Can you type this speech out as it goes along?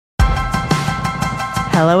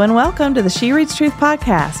Hello and welcome to the She Reads Truth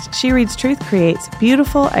podcast. She Reads Truth creates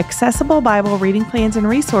beautiful, accessible Bible reading plans and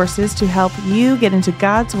resources to help you get into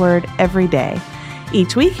God's Word every day.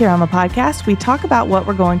 Each week here on the podcast, we talk about what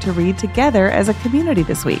we're going to read together as a community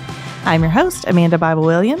this week. I'm your host, Amanda Bible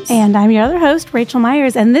Williams. And I'm your other host, Rachel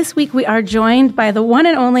Myers. And this week we are joined by the one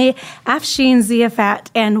and only Afshin Ziafat.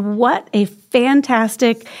 And what a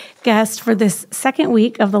fantastic guest for this second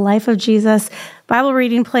week of the Life of Jesus Bible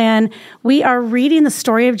reading plan. We are reading the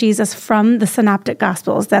story of Jesus from the Synoptic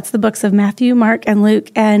Gospels. That's the books of Matthew, Mark, and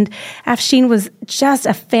Luke. And Afshin was just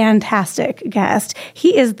a fantastic guest.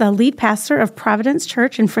 He is the lead pastor of Providence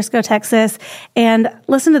Church in Frisco, Texas. And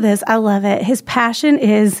listen to this. I love it. His passion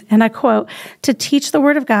is, and I quote, to teach the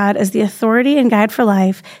Word of God as the authority and guide for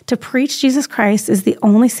life, to preach Jesus Christ as the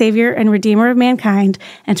only Savior and Redeemer of mankind,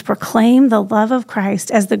 and to proclaim the love of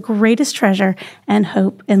Christ as the greatest treasure and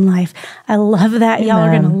hope in life. I love that. Amen. Y'all are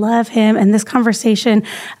going to love him. And this conversation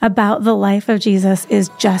about the life of Jesus is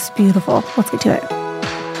just beautiful. Let's get to it.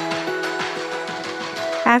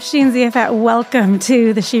 Afshin Ziafat, welcome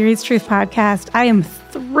to the She Reads Truth podcast. I am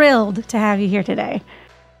thrilled to have you here today.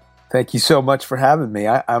 Thank you so much for having me.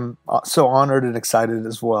 I'm so honored and excited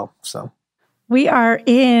as well. We are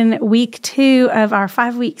in week 2 of our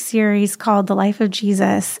 5-week series called The Life of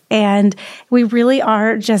Jesus. And we really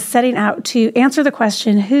are just setting out to answer the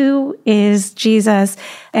question, who is Jesus?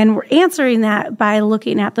 And we're answering that by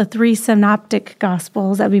looking at the 3 synoptic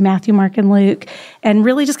gospels, that would be Matthew, Mark, and Luke, and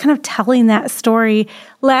really just kind of telling that story.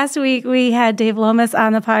 Last week, we had Dave Lomas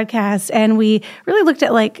on the podcast, and we really looked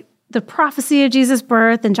at the prophecy of Jesus'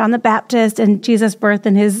 birth and John the Baptist and Jesus' birth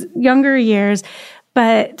in his younger years.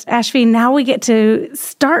 But Afshin, now we get to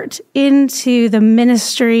start into the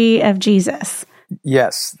ministry of Jesus.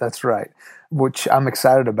 Yes, that's right, which I'm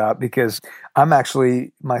excited about because I'm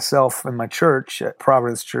actually, myself and my church at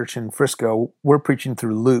Providence Church in Frisco, we're preaching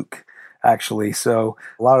through Luke, actually. So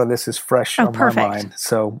a lot of this is fresh on my mind.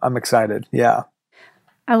 So I'm excited. Yeah.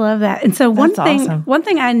 I love that. And so one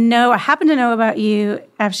thing I happen to know about you,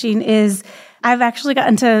 Afshin, is I've actually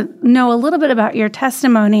gotten to know a little bit about your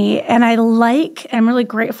testimony, and I'm really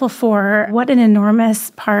grateful for what an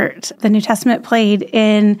enormous part the New Testament played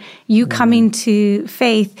in you coming to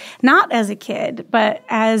faith, not as a kid, but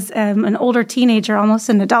as an older teenager, almost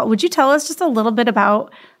an adult. Would you tell us just a little bit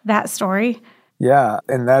about that story? Yeah,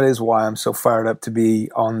 and that is why I'm so fired up to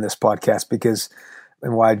be on this podcast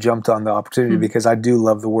and why I jumped on the opportunity, because I do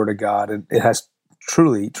love the Word of God, and it has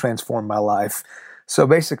truly transformed my life. So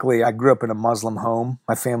basically, I grew up in a Muslim home.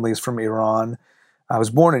 My family is from Iran. I was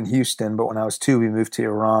born in Houston, but when I was 2, we moved to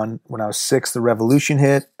Iran. When I was 6, the revolution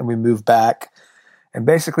hit, and we moved back. And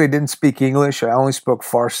basically, I didn't speak English. I only spoke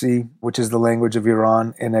Farsi, which is the language of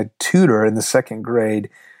Iran. And a tutor in the 2nd grade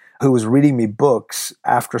who was reading me books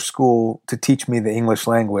after school to teach me the English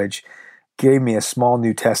language gave me a small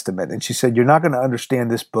New Testament. And she said, "You're not going to understand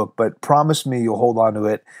this book, but promise me you'll hold on to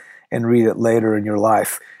it and read it later in your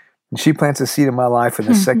life." And she plants a seed in my life in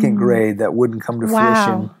the 2nd grade that wouldn't come to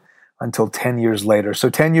fruition until 10 years later. So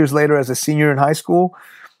 10 years later, as a senior in high school,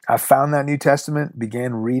 I found that New Testament,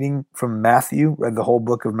 began reading from Matthew, read the whole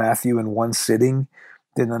book of Matthew in one sitting.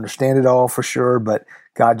 Didn't understand it all for sure, but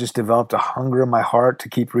God just developed a hunger in my heart to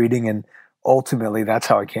keep reading. And ultimately, that's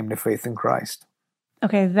how I came to faith in Christ.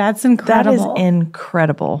 Okay, that's incredible. That is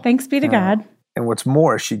incredible. Thanks be to God. And what's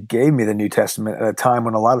more, she gave me the New Testament at a time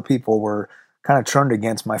when a lot of people were kind of turned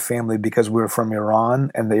against my family because we were from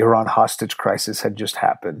Iran, and the Iran hostage crisis had just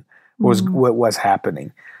happened. What was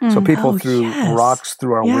happening. So people threw rocks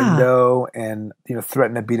through our window and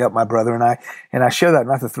threatened to beat up my brother and I. And I share that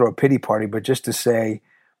not to throw a pity party, but just to say,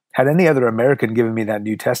 had any other American given me that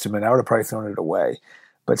New Testament, I would have probably thrown it away.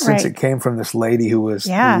 But since it came from this lady who was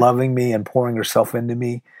loving me and pouring herself into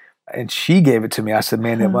me, and she gave it to me, I said,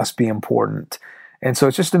 man, it must be important. And so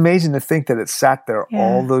it's just amazing to think that it sat there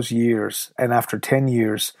all those years. And after 10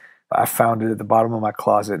 years, I found it at the bottom of my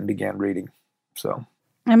closet and began reading. So,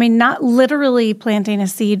 I mean, not literally planting a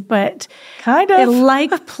seed, but kind of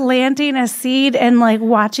like planting a seed and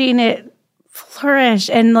watching it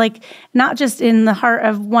flourish, and not just in the heart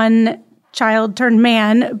of one child turned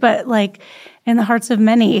man, but in the hearts of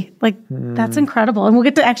many. That's incredible. And we'll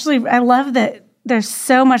get to I love that there's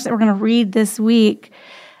so much that we're going to read this week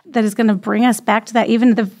that is going to bring us back to that. Even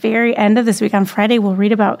at the very end of this week, on Friday, we'll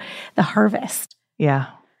read about the harvest. Yeah.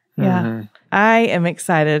 I am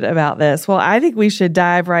excited about this. Well, I think we should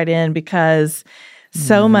dive right in because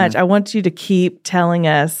so much. I want you to keep telling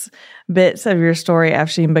us bits of your story,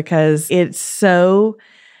 Afshin, because it's so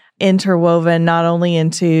interwoven not only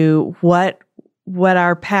into what what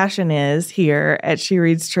our passion is here at She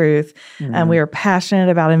Reads Truth. We are passionate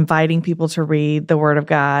about inviting people to read the Word of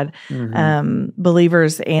God,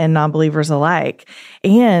 believers and non-believers alike.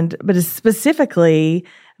 But it's specifically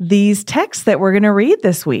these texts that we're going to read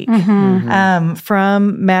this week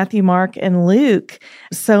from Matthew, Mark, and Luke.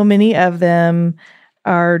 So many of them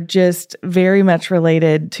are just very much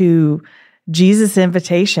related to Jesus'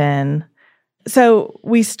 invitation. So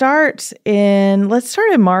let's start in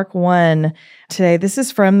Mark 1 today. This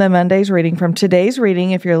is from the Monday's reading, from today's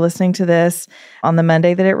reading, if you're listening to this on the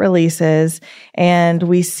Monday that it releases. And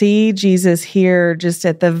we see Jesus here just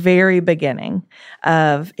at the very beginning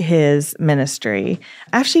of his ministry.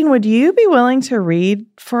 Afshin, would you be willing to read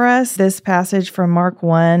for us this passage from Mark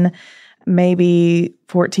 1, maybe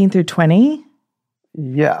 14 through 20?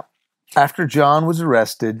 Yeah. After John was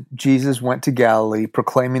arrested, Jesus went to Galilee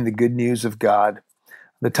proclaiming the good news of God.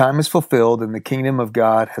 The time is fulfilled and the kingdom of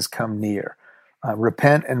God has come near.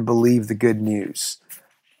 Repent and believe the good news.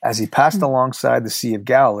 As he passed alongside the Sea of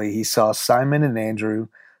Galilee, he saw Simon and Andrew,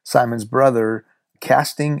 Simon's brother,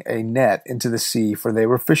 casting a net into the sea, for they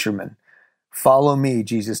were fishermen. Follow me,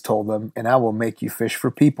 Jesus told them, and I will make you fish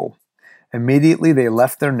for people. Immediately they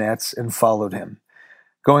left their nets and followed him.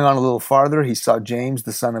 Going on a little farther, he saw James,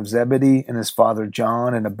 the son of Zebedee, and his father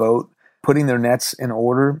John in a boat, putting their nets in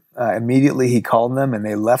order. Immediately he called them, and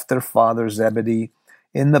they left their father Zebedee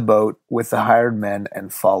in the boat with the hired men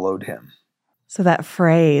and followed him. So that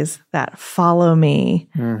phrase, that follow me,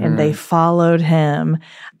 and they followed him.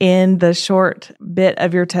 In the short bit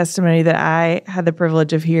of your testimony that I had the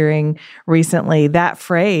privilege of hearing recently, that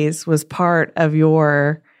phrase was part of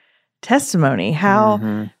your testimony.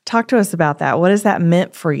 Talk to us about that. What has that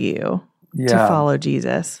meant for you to follow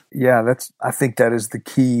Jesus? Yeah, I think that is the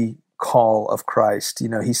key call of Christ.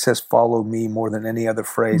 He says, follow me more than any other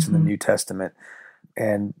phrase in the New Testament.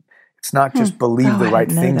 And it's not just believe the right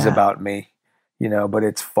things about me, but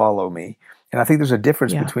it's follow me. And I think there's a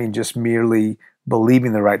difference between just merely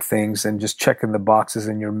believing the right things and just checking the boxes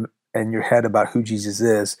in your head about who Jesus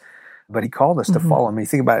is. But he called us to follow him. You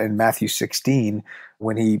think about it in Matthew 16,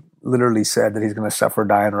 when he literally said that he's going to suffer,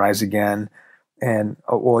 die, and rise again. And,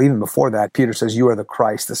 even before that, Peter says, you are the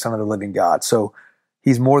Christ, the Son of the living God. So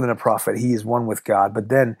he's more than a prophet. He is one with God. But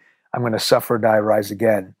then I'm going to suffer, die, rise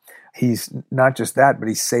again. He's not just that, but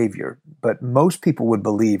he's Savior. But most people would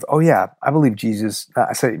believe, oh yeah, I believe Jesus.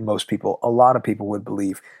 I say most people, a lot of people would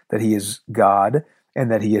believe that he is God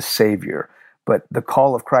and that he is Savior. But the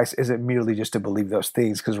call of Christ isn't merely just to believe those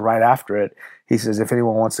things, because right after it, he says, if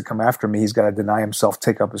anyone wants to come after me, he's got to deny himself,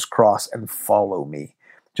 take up his cross, and follow me,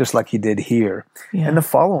 just like he did here. Yeah. And to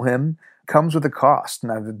follow him comes with a cost.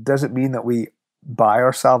 Now, that doesn't mean that we buy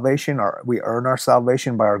our salvation or we earn our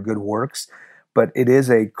salvation by our good works, but it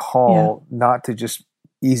is a call not to just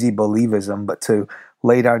easy believism, but to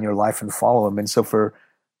lay down your life and follow him. And so for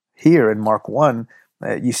here in Mark 1,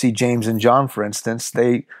 you see James and John, for instance,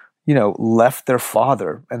 they left their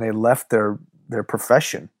father and they left their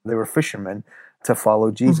profession. They were fishermen to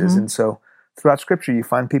follow Jesus. And so throughout Scripture, you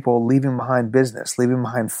find people leaving behind business, leaving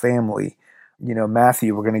behind family.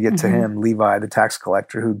 Matthew, we're going to get to him, Levi, the tax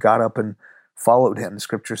collector, who got up and followed him, the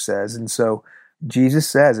Scripture says. And so Jesus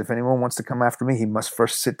says, if anyone wants to come after me, he must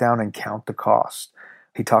first sit down and count the cost.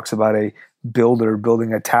 He talks about a builder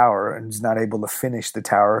building a tower and is not able to finish the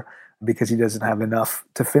tower because he doesn't have enough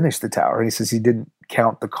to finish the tower. And he says he didn't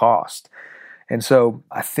count the cost. And so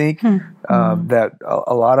I think that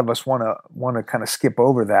a lot of us want to kind of skip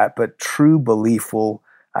over that, but true belief will,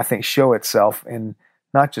 I think, show itself in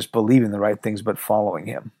not just believing the right things, but following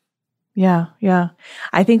him. Yeah.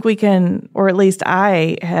 I think we can, or at least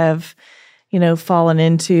I have, fallen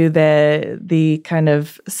into the kind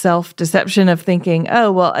of self-deception of thinking,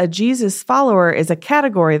 oh, well, a Jesus follower is a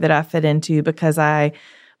category that I fit into because I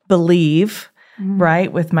believe,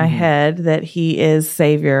 right, with my head that he is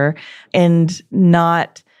Savior, and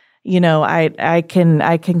not, I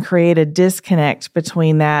can create a disconnect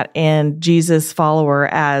between that and Jesus follower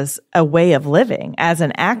as a way of living, as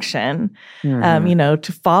an action.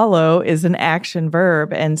 To follow is an action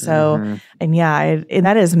verb. And so, and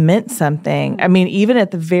that has meant something. I mean, even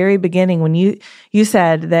at the very beginning, when you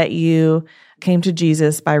said that you came to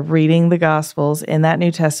Jesus by reading the Gospels in that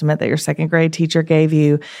New Testament that your second grade teacher gave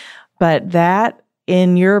you, but that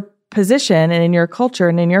in your position and in your culture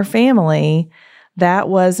and in your family, that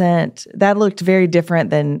looked very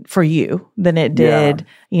different than it did,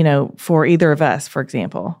 for either of us, for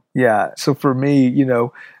example. Yeah. So for me,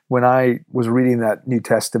 when I was reading that New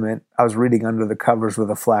Testament, I was reading under the covers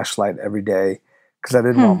with a flashlight every day because I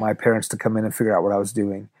didn't want my parents to come in and figure out what I was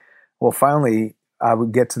doing. Well, finally, I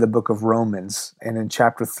would get to the book of Romans, and in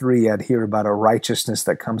chapter 3, I'd hear about a righteousness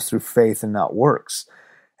that comes through faith and not works.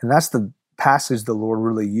 And that's the passage the Lord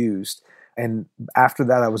really used. And after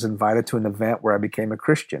that, I was invited to an event where I became a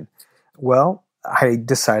Christian. Well, I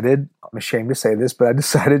decided, I'm ashamed to say this, but I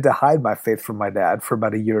decided to hide my faith from my dad for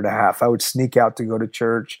about a year and a half. I would sneak out to go to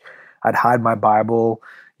church. I'd hide my Bible.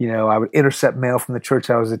 I would intercept mail from the church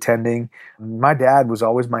I was attending. My dad was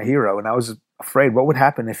always my hero, and I was afraid what would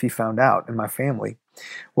happen if he found out in my family.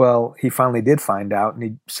 Well, he finally did find out, and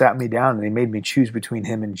he sat me down and he made me choose between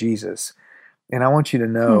him and Jesus. And I want you to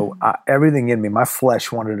know, everything in me, my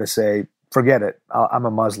flesh wanted to say, forget it, I'm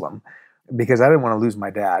a Muslim, because I didn't want to lose my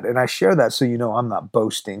dad. And I share that so I'm not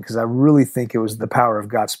boasting, because I really think it was the power of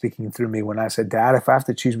God speaking through me when I said, Dad, if I have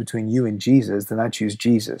to choose between you and Jesus, then I choose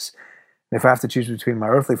Jesus. And if I have to choose between my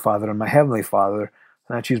earthly father and my heavenly father,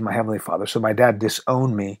 then I choose my heavenly father. So my dad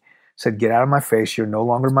disowned me, said, get out of my face, you're no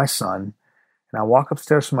longer my son. And I walk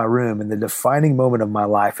upstairs to my room, and the defining moment of my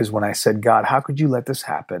life is when I said, God, how could you let this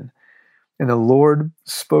happen? And the Lord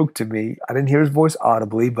spoke to me. I didn't hear his voice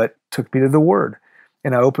audibly, but took me to the Word.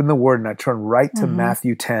 And I opened the Word and I turned right to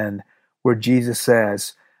Matthew 10, where Jesus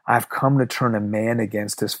says, I've come to turn a man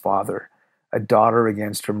against his father, a daughter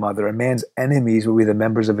against her mother. A man's enemies will be the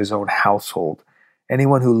members of his own household.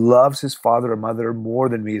 Anyone who loves his father or mother more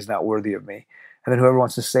than me is not worthy of me. And then whoever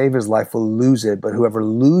wants to save his life will lose it, but whoever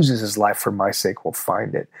loses his life for my sake will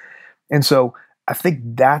find it. And so I think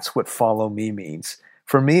that's what follow me means.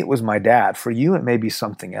 For me, it was my dad. For you, it may be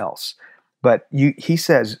something else. But he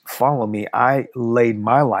says, follow me. I laid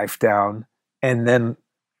my life down and then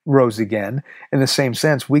rose again. In the same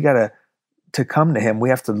sense, we got to come to him, we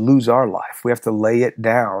have to lose our life. We have to lay it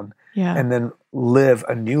down and then live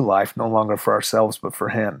a new life, no longer for ourselves, but for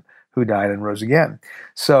him who died and rose again.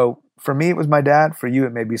 So for me, it was my dad. For you,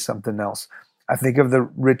 it may be something else. I think of the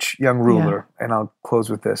rich young ruler, and I'll close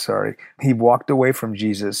with this, sorry. He walked away from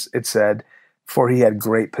Jesus, it said, for he had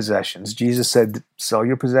great possessions. Jesus said, sell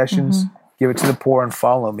your possessions, give it to the poor, and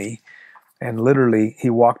follow me. And literally, he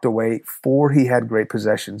walked away for he had great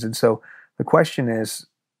possessions. And so the question is,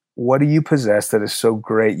 what do you possess that is so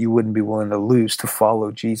great you wouldn't be willing to lose to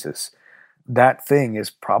follow Jesus? That thing is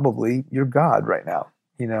probably your God right now,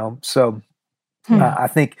 So I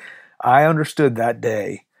think I understood that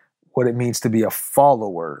day what it means to be a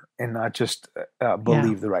follower and not just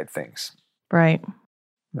believe the right things. Right.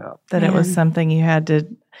 No. That it was something you had to,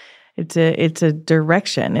 it's a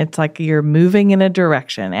direction. It's like you're moving in a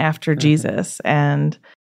direction after Jesus. And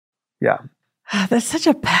that's such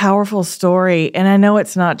a powerful story. And I know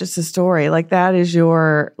it's not just a story, like that is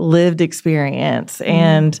your lived experience.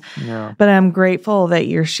 And, but I'm grateful that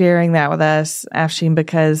you're sharing that with us, Afshin,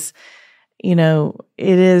 because it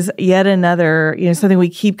is yet another, something we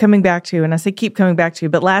keep coming back to. And I say keep coming back to,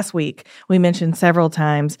 but last week we mentioned several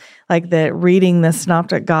times, like that reading the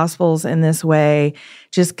Synoptic Gospels in this way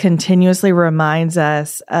just continuously reminds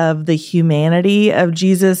us of the humanity of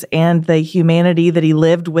Jesus and the humanity that he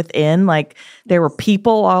lived within. Like there were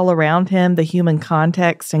people all around him, the human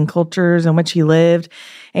context and cultures in which he lived.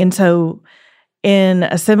 And so in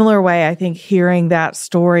a similar way, I think hearing that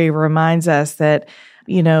story reminds us that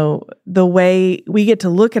the way we get to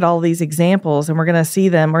look at all these examples, and we're going to see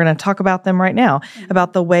them, we're going to talk about them right now,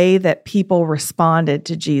 about the way that people responded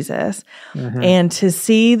to Jesus, and to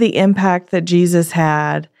see the impact that Jesus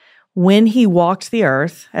had when he walked the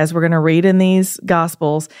earth, as we're going to read in these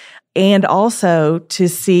Gospels, and also to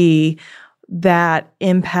see that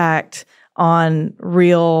impact on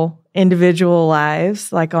real individual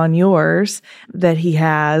lives, like on yours, that he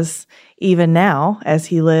has even now as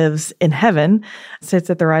he lives in heaven,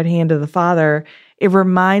 sits at the right hand of the Father. It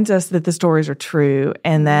reminds us that the stories are true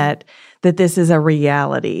and that this is a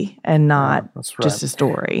reality and not just a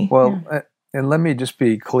story. Well, and let me just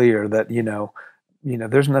be clear that,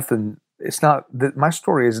 there's nothing, it's not, my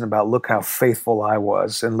story isn't about look how faithful I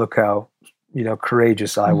was and look how,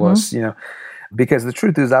 courageous I was, because the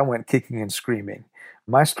truth is I went kicking and screaming.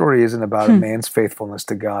 My story isn't about a man's faithfulness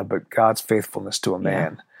to God, but God's faithfulness to a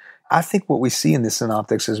man. I think what we see in the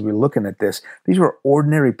Synoptics as we're looking at this, these were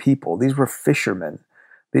ordinary people. These were fishermen.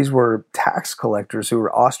 These were tax collectors who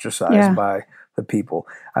were ostracized by the people.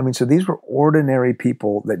 So these were ordinary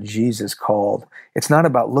people that Jesus called. It's not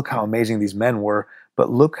about look how amazing these men were, but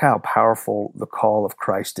look how powerful the call of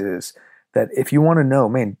Christ is. That if you want to know,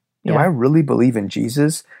 man, do I really believe in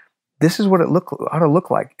Jesus? This is what it ought to look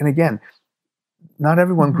like. And again, not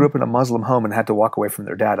everyone grew up in a Muslim home and had to walk away from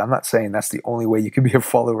their dad. I'm not saying that's the only way you can be a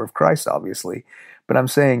follower of Christ, obviously. But I'm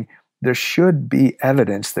saying there should be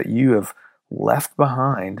evidence that you have left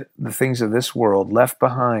behind the things of this world, left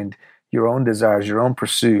behind your own desires, your own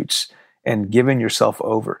pursuits, and given yourself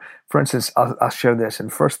over. For instance, I'll share this. In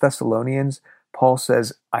 1 Thessalonians, Paul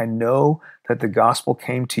says, I know that the gospel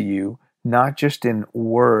came to you not just in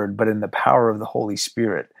word, but in the power of the Holy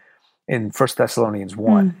Spirit in 1 Thessalonians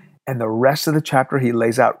 1. And the rest of the chapter, he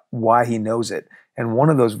lays out why he knows it. And one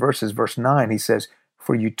of those verses, verse 9, he says,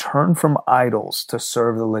 for you turned from idols to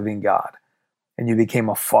serve the living God, and you became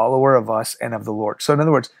a follower of us and of the Lord. So in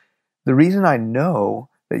other words, the reason I know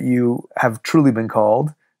that you have truly been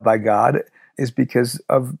called by God is because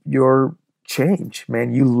of your change,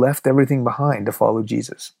 man. You left everything behind to follow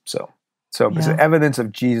Jesus. So it's evidence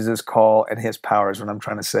of Jesus' call and his power is what I'm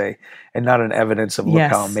trying to say, and not an evidence of look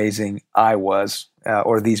how amazing I was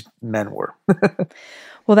or these men were.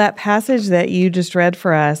 Well, that passage that you just read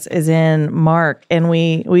for us is in Mark, and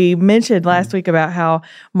we mentioned last week about how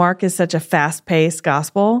Mark is such a fast-paced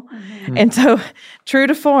gospel. And so, true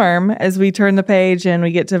to form, as we turn the page and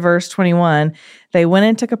we get to verse 21, they went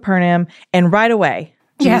into Capernaum, and right away,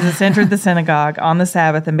 Jesus entered the synagogue on the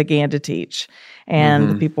Sabbath and began to teach.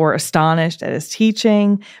 And the people were astonished at his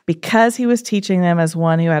teaching because he was teaching them as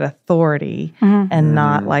one who had authority and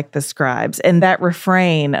not like the scribes. And that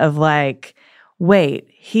refrain of like, wait,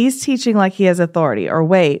 he's teaching like he has authority, or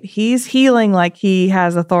wait, he's healing like he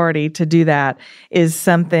has authority to do that, is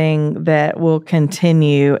something that will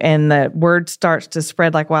continue, and the word starts to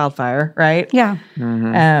spread like wildfire, right? Yeah.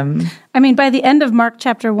 I mean, by the end of Mark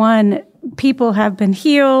chapter 1, people have been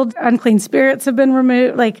healed, unclean spirits have been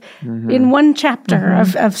removed, like in one chapter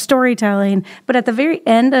of storytelling. But at the very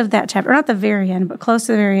end of that chapter, or not the very end, but close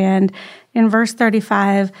to the very end, in verse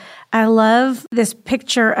 35, I love this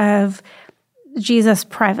picture of Jesus'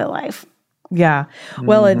 private life. Yeah.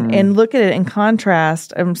 Well, and look at it in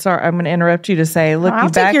contrast. I'm sorry, I'm going to interrupt you to say, look, I'll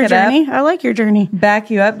you back take your it journey. up. I like your journey. Back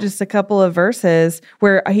you up just a couple of verses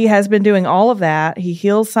where he has been doing all of that. He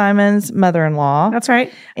heals Simon's mother-in-law. That's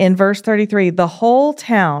right. In verse 33, the whole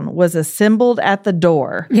town was assembled at the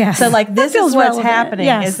door. Yes. So like this is what's relevant. happening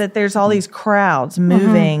Yes. is that there's all these crowds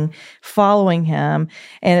moving, following him.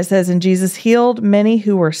 And it says, and Jesus healed many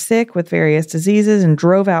who were sick with various diseases and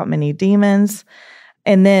drove out many demons.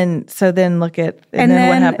 And then look at, and then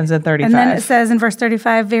what happens in 35? And then it says in verse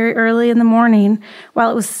 35, very early in the morning, while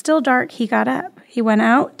it was still dark, he got up. He went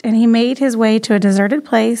out and he made his way to a deserted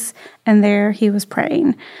place, and there he was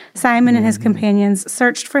praying. Simon and his companions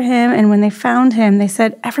searched for him, and when they found him, they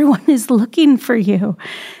said, everyone is looking for you.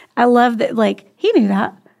 I love that, like, he knew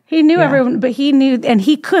that. He knew everyone, but he knew, and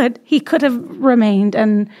he could have remained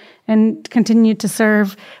and continued to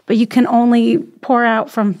serve, but you can only pour out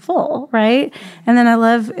from full, right? And then I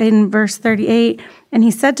love in verse 38, and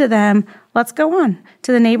he said to them, let's go on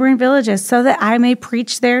to the neighboring villages so that I may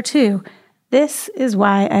preach there too. This is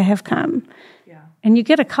why I have come. Yeah. And you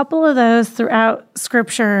get a couple of those throughout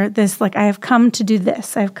Scripture, this like, I have come to do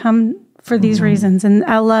this. I have come for these reasons. And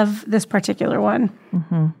I love this particular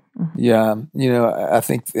one. Yeah. I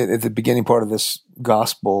think at the beginning part of this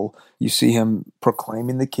gospel, you see him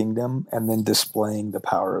proclaiming the kingdom and then displaying the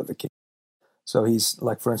power of the kingdom. So he's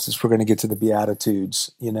like, for instance, we're going to get to the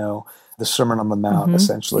Beatitudes, the Sermon on the Mount,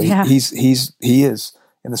 essentially. Yeah. He is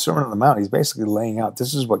in the Sermon on the Mount, he's basically laying out,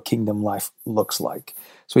 this is what kingdom life looks like.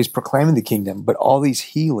 So he's proclaiming the kingdom, but all these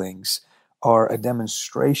healings are a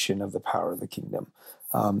demonstration of the power of the kingdom.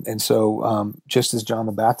 And so just as John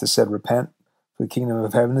the Baptist said, repent, for the kingdom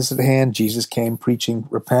of heaven is at hand, Jesus came preaching,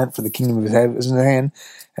 repent, for the kingdom of heaven is at hand.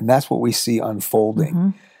 And that's what we see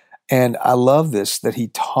unfolding. And I love this, that he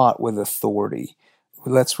taught with authority.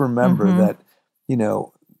 Let's remember that,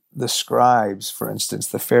 the scribes, for instance,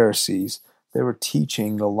 the Pharisees, they were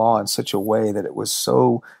teaching the law in such a way that it was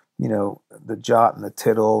so, the jot and the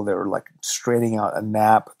tittle, they were like straightening out a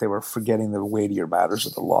gnat, they were forgetting the weightier matters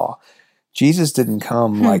of the law. Jesus didn't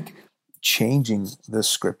come like changing the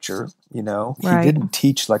scripture, He didn't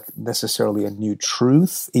teach like necessarily a new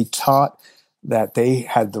truth. He taught that they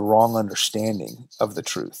had the wrong understanding of the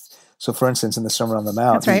truth. So for instance, in the Sermon on the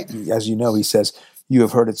Mount, as you know, he says, you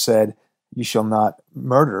have heard it said, you shall not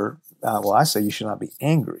murder. Well, I say you shall not be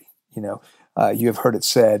angry. You have heard it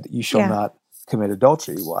said, you shall not commit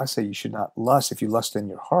adultery. Well, I say you should not lust. If you lust in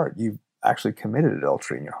your heart, you've actually committed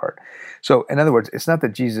adultery in your heart. So in other words, it's not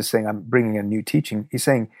that Jesus is saying, I'm bringing a new teaching. He's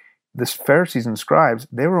saying the Pharisees and scribes,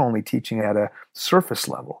 they were only teaching at a surface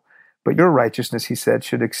level. But your righteousness, he said,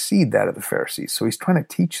 should exceed that of the Pharisees. So he's trying to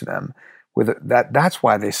teach them with that. That's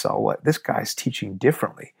why they saw what this guy's teaching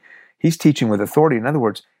differently. He's teaching with authority. In other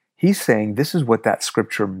words, he's saying this is what that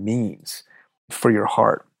scripture means for your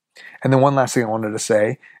heart. And then one last thing I wanted to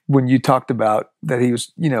say, when you talked about that he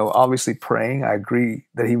was, obviously praying, I agree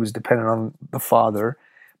that he was dependent on the Father.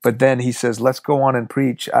 But then he says, let's go on and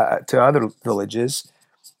preach to other villages.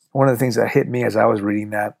 one of the things that hit me as I was reading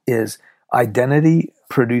that is identity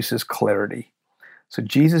produces clarity. So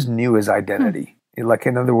Jesus knew his identity. Like,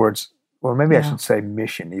 in other words, or maybe I should say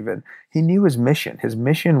mission even. He knew his mission. His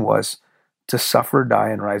mission was to suffer, die,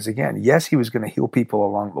 and rise again. Yes, he was going to heal people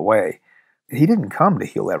along the way. He didn't come to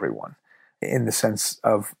heal everyone in the sense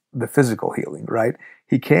of the physical healing, right?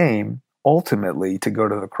 He came ultimately to go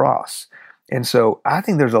to the cross. And so I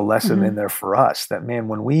think there's a lesson in there for us that, man,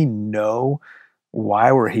 when we know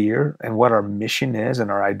why we're here and what our mission is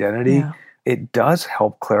and our identity, it does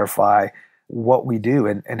help clarify what we do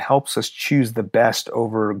and helps us choose the best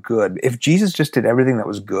over good. If Jesus just did everything that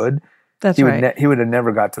was good, he would have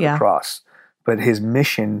never got to the cross. But his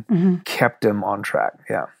mission kept him on track.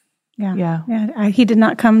 Yeah. He did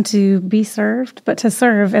not come to be served, but to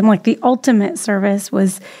serve. And like the ultimate service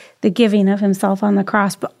was the giving of himself on the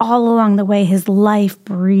cross. But all along the way, his life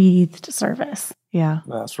breathed service. Yeah.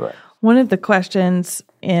 That's right. One of the questions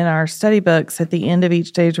in our study books at the end of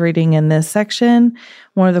each day's reading in this section,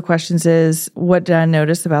 one of the questions is, what did I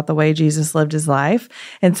notice about the way Jesus lived his life?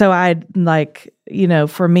 And so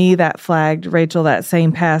for me, that flagged, Rachel, that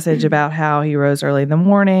same passage about how he rose early in the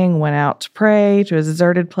morning, went out to pray to a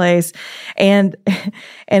deserted place. And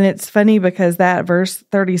it's funny because that verse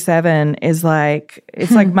 37 is like,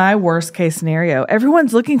 it's like my worst case scenario.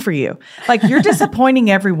 Everyone's looking for you. Like, you're disappointing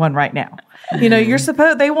everyone right now. They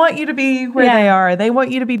want you to be where they are. They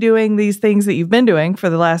want you to be doing these things that you've been doing for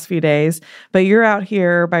the last few days, but you're out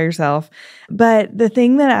here by yourself. But the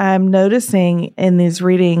thing that I'm noticing in these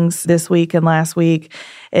readings this week and last week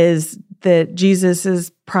is that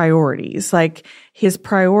Jesus's priorities, like his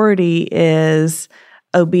priority is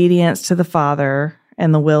obedience to the Father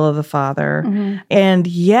and the will of the Father. And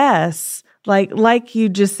yes, like you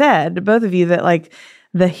just said, both of you, that like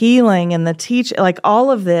the healing and the teach, like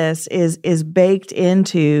all of this is baked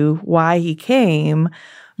into why he came,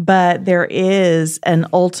 but there is an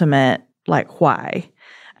ultimate like why,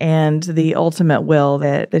 and the ultimate will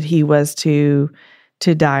that he was to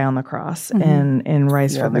die on the cross and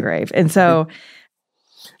rise from the grave. And so,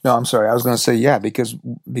 no, I'm sorry, I was going to say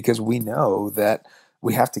because we know that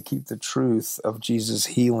we have to keep the truth of Jesus'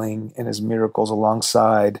 healing and his miracles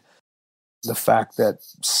alongside the fact that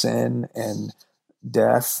sin and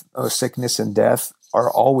death, or sickness and death,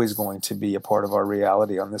 are always going to be a part of our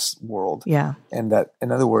reality on this world. Yeah. And that,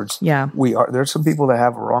 in other words, there are some people that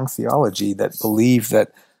have wrong theology that believe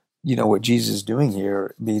that, what Jesus is doing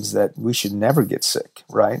here means that we should never get sick,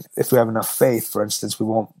 right? If we have enough faith, for instance, we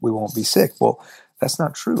won't be sick. Well, that's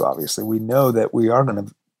not true, obviously. We know that we are going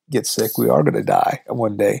to get sick. We are going to die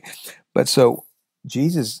one day. But so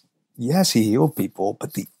Jesus, yes, he healed people,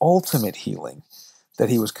 but the ultimate healing that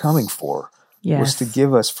he was coming for was to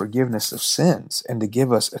give us forgiveness of sins and to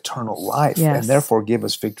give us eternal life and therefore give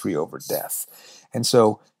us victory over death. And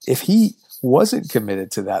so if he wasn't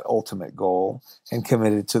committed to that ultimate goal and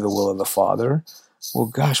committed to the will of the Father, well,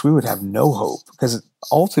 gosh, we would have no hope, because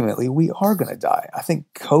ultimately we are going to die. I think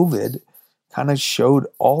COVID kind of showed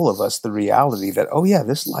all of us the reality that,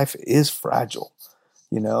 this life is fragile.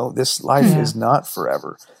 This life is not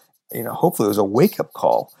forever. Hopefully it was a wake-up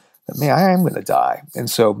call. Man, I am going to die. And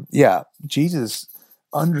so, Jesus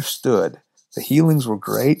understood the healings were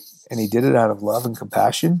great, and he did it out of love and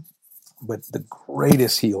compassion, but the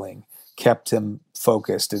greatest healing kept him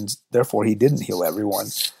focused, and therefore he didn't heal everyone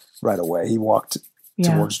right away. He walked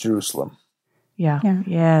towards Jerusalem.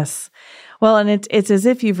 Yes. Well, and it's as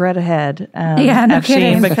if you've read ahead. No Afshin,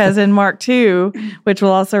 kidding. because in Mark 2, which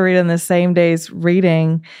we'll also read in the same day's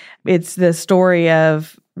reading, it's the story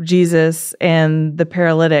of Jesus and the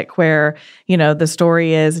paralytic, where, the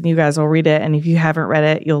story is, and you guys will read it, and if you haven't read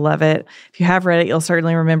it, you'll love it. If you have read it, you'll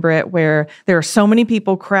certainly remember it, where there are so many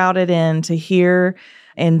people crowded in to hear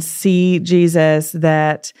and see Jesus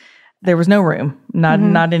that there was no room,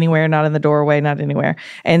 not anywhere, not in the doorway, not anywhere.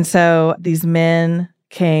 And so these men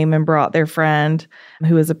came and brought their friend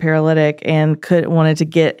who was a paralytic and wanted to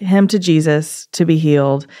get him to Jesus to be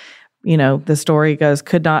healed. The story goes,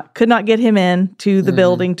 could not get him in to the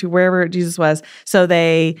building, to wherever Jesus was. So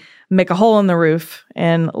they make a hole in the roof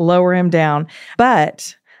and lower him down.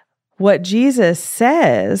 But what Jesus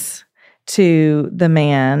says to the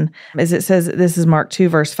man is, it says, this is Mark 2,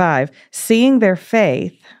 verse 5, seeing their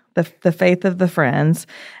faith, the faith of the friends,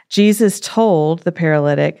 Jesus told the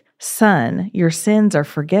paralytic, "Son, your sins are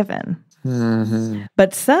forgiven."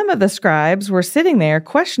 But some of the scribes were sitting there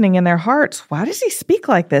questioning in their hearts, why does he speak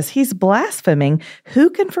like this? He's blaspheming.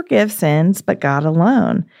 Who can forgive sins but God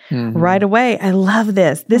alone? Right away, I love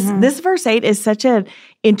this. This verse 8 is such an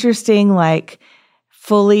interesting,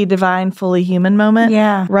 fully divine, fully human moment.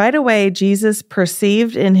 Yeah. Right away, Jesus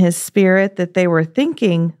perceived in his spirit that they were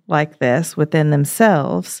thinking like this within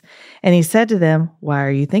themselves. And he said to them, why are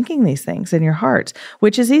you thinking these things in your hearts?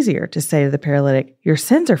 Which is easier, to say to the paralytic, your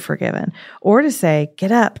sins are forgiven, or to say,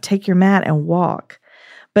 get up, take your mat and walk.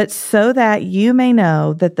 But so that you may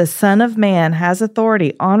know that the Son of Man has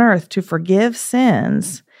authority on earth to forgive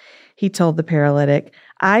sins, he told the paralytic,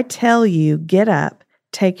 I tell you, get up,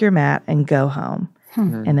 take your mat, and go home.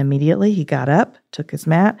 And immediately he got up, took his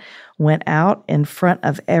mat, went out in front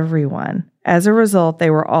of everyone. As a result, they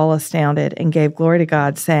were all astounded and gave glory to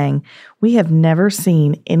God, saying, we have never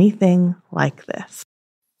seen anything like this.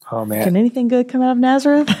 Oh, man. Can anything good come out of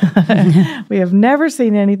Nazareth? We have never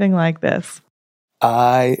seen anything like this.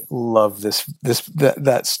 I love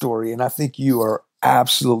that story, and I think you are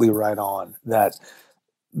absolutely right on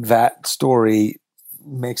that story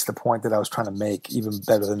makes the point that I was trying to make even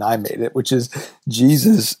better than I made it, which is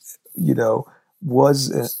Jesus,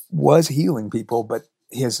 was healing people, but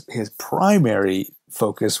his primary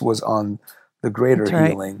focus was on the greater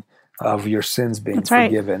healing of your sins being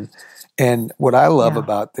forgiven. And what I love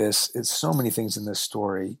about this is so many things in this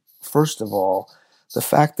story. First of all, the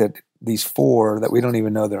fact that these 4 that we don't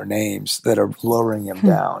even know their names that are lowering him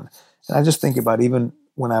down. And I just think about even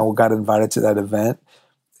when I got invited to that event,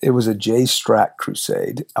 it was a J Strack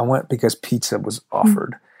crusade. I went because pizza was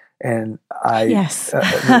offered. And I'm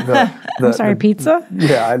sorry, pizza?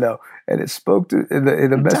 Yeah, I know. And it spoke to,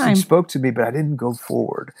 the message spoke to me, but I didn't go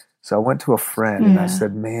forward. So I went to a friend and I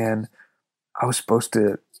said, man, I was supposed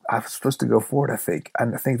to go forward, I think.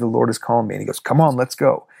 And I think the Lord is calling me. And he goes, come on, let's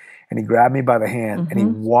go. And he grabbed me by the hand and he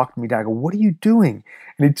walked me down. I go, what are you doing?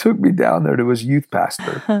 And he took me down there to his youth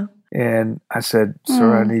pastor. And I said,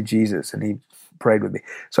 sir, I need Jesus. And he prayed with me.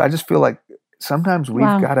 So I just feel like sometimes we've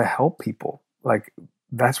got to help people. Like,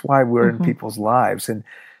 that's why we're in people's lives. And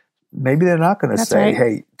maybe they're not going to say,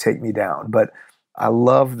 hey, take me down. But I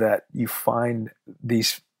love that you find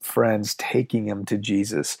these friends taking them to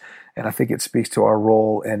Jesus. And I think it speaks to our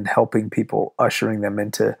role in helping people, ushering them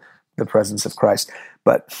into the presence of Christ.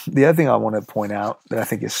 But the other thing I want to point out that I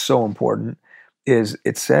think is so important is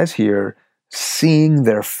it says here, seeing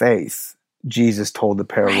their faith, Jesus told the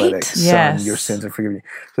paralytic, son, your sins are forgiven you.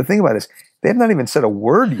 So think about this. They have not even said a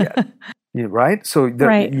word yet, right? So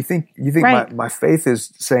you think my faith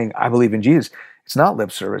is saying, I believe in Jesus. It's not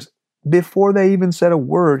lip service. Before they even said a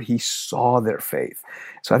word, he saw their faith.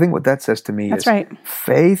 So I think what that says to me is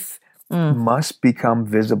faith must become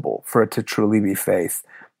visible for it to truly be faith.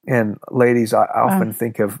 And ladies, I often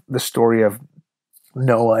think of the story of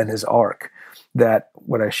Noah and his ark, that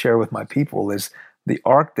what I share with my people is the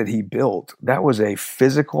ark that he built, that was a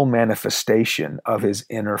physical manifestation of his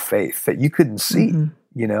inner faith that you couldn't see,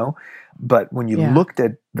 But when you looked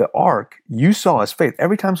at the ark, you saw his faith.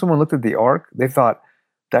 Every time someone looked at the ark, they thought,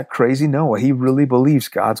 that crazy Noah, he really believes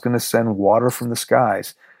God's going to send water from the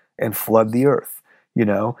skies and flood the earth,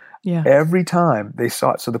 Every time they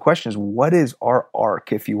saw it. So the question is, what is our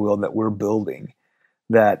ark, if you will, that we're building?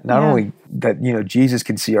 That not only that, Jesus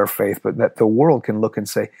can see our faith, but that the world can look and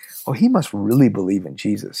say, oh, he must really believe in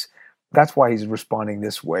Jesus. That's why he's responding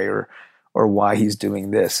this way or why he's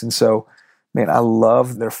doing this. And so, man, I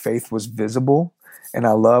love their faith was visible. And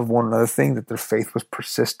I love one other thing, that their faith was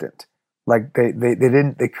persistent. Like they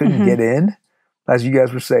couldn't get in, as you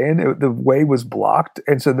guys were saying, the way was blocked.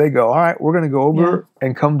 And so they go, all right, we're going to go over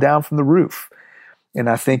and come down from the roof. And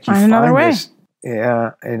I think you find this.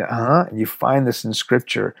 Yeah, and you find this in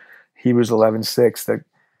Scripture, Hebrews 11:6, that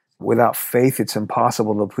without faith it's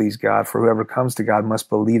impossible to please God. For whoever comes to God must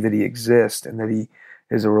believe that he exists and that he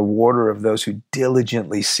is a rewarder of those who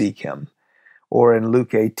diligently seek him. Or in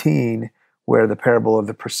Luke 18, where the parable of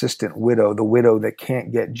the persistent widow, the widow that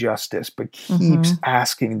can't get justice but keeps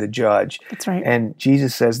asking the judge. That's right. And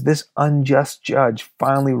Jesus says, this unjust judge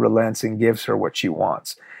finally relents and gives her what she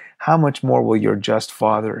wants. How much more will your just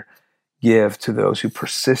Father give to those who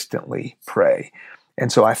persistently pray?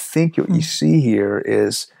 And so I think what you see here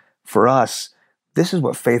is, for us, this is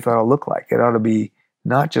what faith ought to look like. It ought to be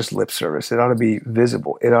not just lip service. It ought to be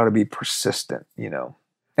visible. It ought to be persistent,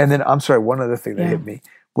 And then, I'm sorry, one other thing that hit me.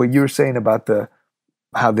 What you were saying about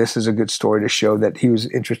how this is a good story to show that he was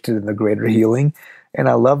interested in the greater healing. And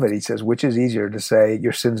I love it. He says, which is easier to say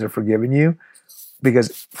your sins are forgiven you?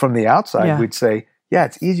 Because from the outside, we'd say, yeah,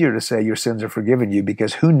 it's easier to say your sins are forgiven you,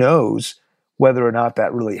 because who knows whether or not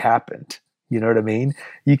that really happened. You know what I mean?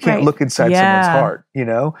 You can't look inside someone's heart,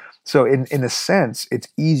 So in a sense, it's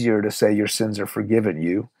easier to say your sins are forgiven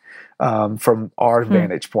you from our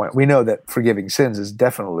vantage point. We know that forgiving sins is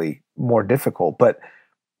definitely more difficult, but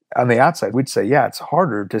on the outside, we'd say, yeah, it's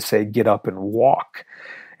harder to say, get up and walk.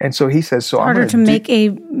 And so he says, so harder to make a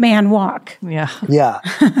man walk. Yeah. Yeah.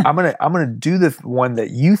 I'm going to do the one that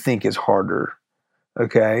you think is harder,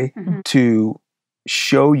 okay, to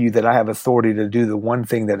show you that I have authority to do the one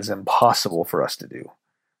thing that is impossible for us to do,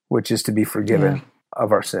 which is to be forgiven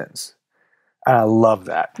of our sins. And I love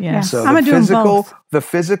that. Yeah. So I'm the gonna do them both. the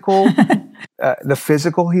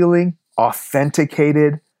physical healing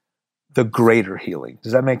authenticated the greater healing.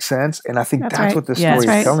 Does that make sense? And I think that's right. what the Yes.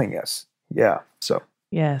 story is telling us. Yeah. So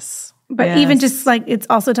Yes. But even just like, it's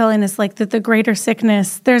also telling us like that the greater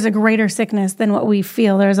sickness, there's a greater sickness than what we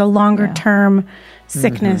feel. There's a longer term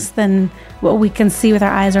sickness than what we can see with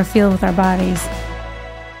our eyes or feel with our bodies.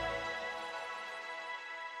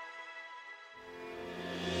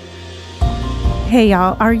 Hey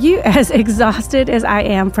y'all, are you as exhausted as I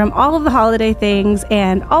am from all of the holiday things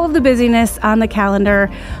and all of the busyness on the calendar?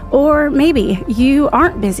 Or maybe you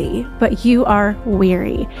aren't busy, but you are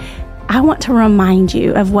weary. I want to remind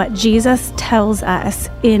you of what Jesus tells us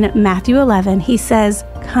in Matthew 11. He says,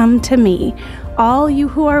 "Come to me, all you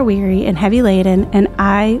who are weary and heavy laden, and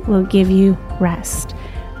I will give you rest."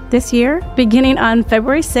 This year, beginning on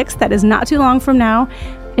February 6th, that is not too long from now,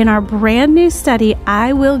 in our brand new study,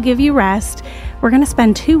 I Will Give You Rest, we're going to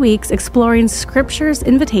spend 2 weeks exploring Scripture's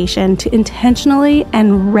invitation to intentionally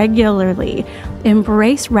and regularly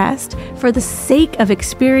embrace rest for the sake of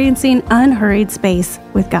experiencing unhurried space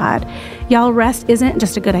with God. Y'all, rest isn't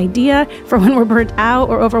just a good idea for when we're burnt out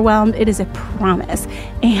or overwhelmed. It is a promise,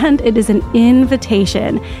 and it is an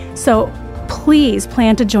invitation. So please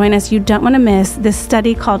plan to join us. You don't want to miss this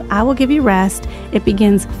study called I Will Give You Rest. It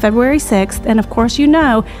begins February 6th. And of course, you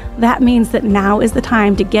know, that means that now is the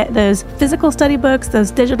time to get those physical study books,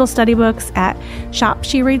 those digital study books at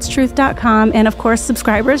shopshereadstruth.com. And of course,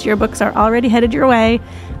 subscribers, your books are already headed your way.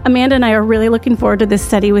 Amanda and I are really looking forward to this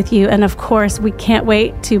study with you. And of course, we can't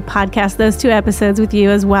wait to podcast those 2 episodes with you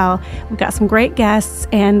as well. We've got some great guests,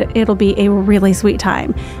 and it'll be a really sweet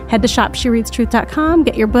time. Head to shopshereadstruth.com,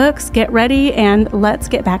 get your books, get ready, and let's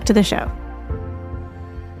get back to the show.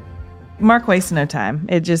 Mark wastes no time.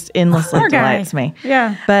 It just endlessly delights me.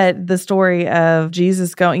 Yeah. But the story of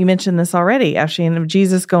Jesus going, you mentioned this already, Afshin, of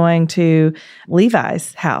Jesus going to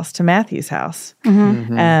Levi's house, to Matthew's house,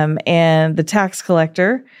 and the tax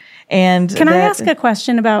collector. And Can I ask a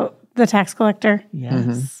question about the tax collector?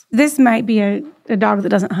 Yes. This might be a dog that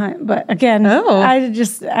doesn't hunt, but again,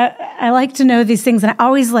 I like to know these things, and I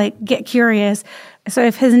always get curious. So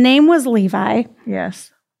if his name was Levi,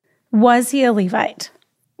 Yes. was he a Levite?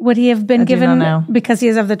 Would he have been given because he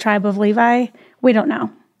is of the tribe of Levi? We don't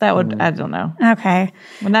know. That would, I don't know. Okay.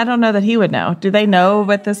 And I don't know that he would know. Do they know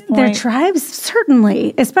at this point? Their tribes,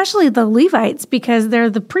 certainly, especially the Levites, because they're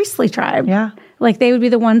the priestly tribe. Yeah. Like they would be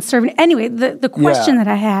the ones serving. Anyway, the question that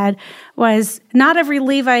I had was, not every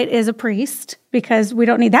Levite is a priest, because we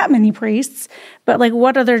don't need that many priests, but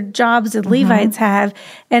what other jobs did Levites have?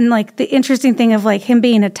 And the interesting thing of him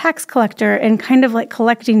being a tax collector and kind of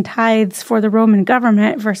collecting tithes for the Roman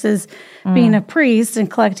government versus being a priest and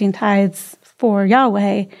collecting tithes for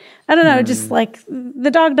Yahweh. I don't know, just the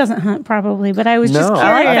dog doesn't hunt probably, but I was just curious.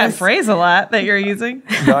 I like that phrase a lot that you're using.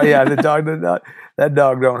 Oh yeah, the dog did not. That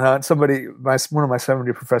dog don't hunt. One of my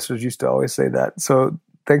seminary professors used to always say that. So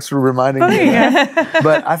thanks for reminding me.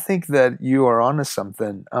 But I think that you are onto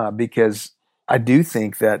something because I do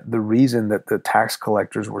think that the reason that the tax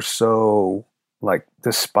collectors were so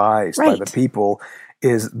despised by the people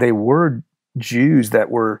is they were Jews that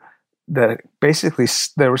basically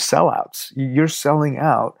they were sellouts. You're selling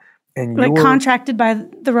out, and you're contracted by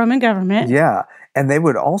the Roman government. Yeah. And they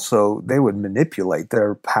would manipulate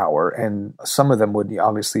their power, and some of them would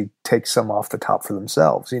obviously take some off the top for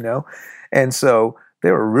themselves, And so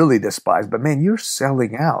they were really despised. But man, you're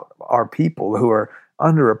selling out our people who are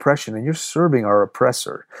under oppression, and you're serving our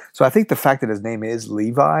oppressor. So I think the fact that his name is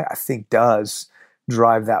Levi, I think does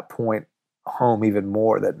drive that point home even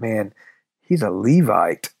more, that man, he's a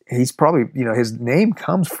Levite. He's probably, his name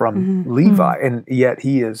comes from Levi, and yet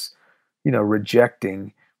he is,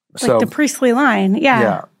 rejecting the priestly line,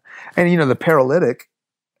 yeah. And the paralytic,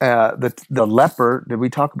 the leper. Did we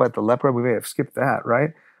talk about the leper? We may have skipped that,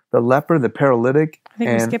 right? The leper, the paralytic,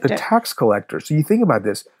 and the tax collector. So you think about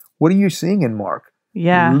this. What are you seeing in Mark?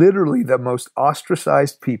 Yeah, literally the most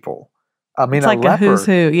ostracized people. I mean, it's like a who's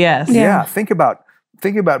who. Yes. Yeah. Think about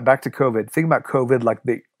back to COVID. Think about COVID,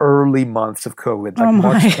 the early months of COVID,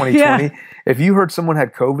 March 2020. Yeah. If you heard someone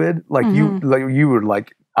had COVID, you were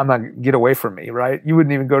I'm not, get away from me, right? You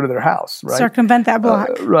wouldn't even go to their house, right? Circumvent that block.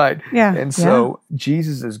 Right. Yeah. And so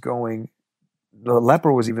Jesus is going, the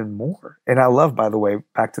leper was even more. And I love, by the way,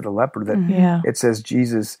 back to the leper, that it says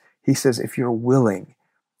Jesus, he says, if you're willing,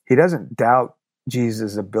 he doesn't doubt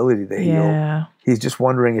Jesus' ability to heal. He's just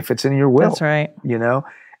wondering if it's in your will. That's right.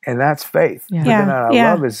 And that's faith. Yeah. But then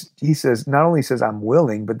I love is he says, not only says I'm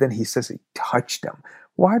willing, but then he says he touched him.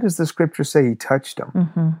 Why does the scripture say he touched him?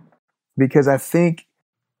 Mm-hmm. Because I think...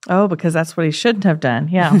 because that's what he shouldn't have done.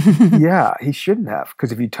 Yeah. Yeah, he shouldn't have.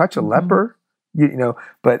 Because if you touch a leper,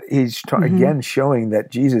 but he's again showing that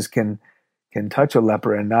Jesus can touch a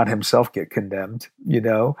leper and not himself get condemned,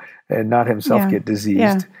 and not himself get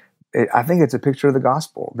diseased. I think it's a picture of the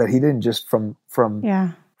gospel, that he didn't just from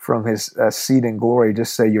his seat in glory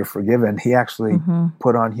just say you're forgiven. He actually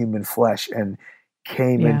put on human flesh and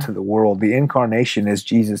came into the world. The incarnation is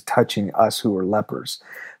Jesus touching us who are lepers,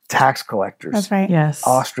 tax collectors, that's right. Yes.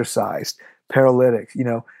 ostracized, paralytics,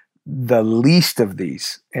 the least of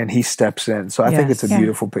these, and he steps in. So I think it's a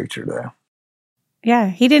beautiful picture there. Yeah,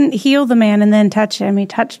 he didn't heal the man and then touch him. He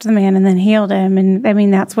touched the man and then healed him. And I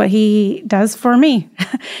mean, that's what he does for me.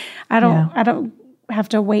 I don't have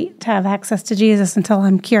to wait to have access to Jesus until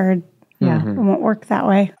I'm cured. Yeah, it won't work that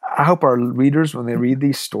way. I hope our readers, when they read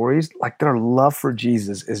these stories, like their love for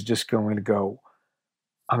Jesus is just going to go,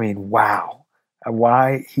 I mean, wow,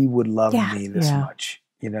 why he would love me this much,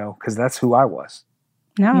 because that's who I was.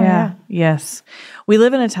 Yes. We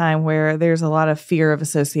live in a time where there's a lot of fear of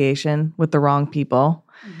association with the wrong people,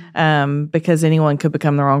 because anyone could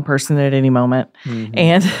become the wrong person at any moment.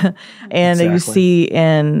 And you see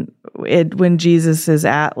when Jesus is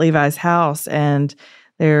at Levi's house, and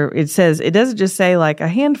there it says, it doesn't just say like a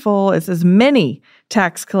handful, it says many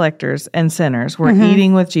tax collectors and sinners were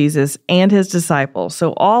eating with Jesus and his disciples.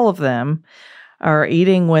 So all of them are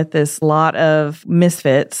eating with this lot of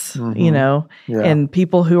misfits, and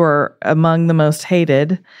people who are among the most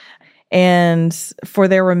hated. And for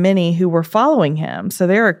there were many who were following him. So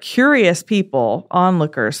there are curious people,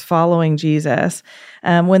 onlookers, following Jesus.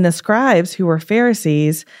 When the scribes, who were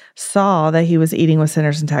Pharisees, saw that he was eating with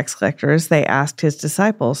sinners and tax collectors, they asked his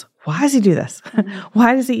disciples, why does he do this?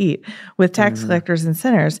 Why does he eat with tax collectors and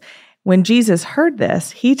sinners? When Jesus heard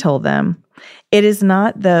this, he told them, it is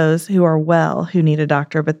not those who are well who need a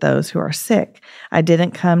doctor, but those who are sick. I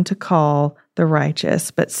didn't come to call the righteous,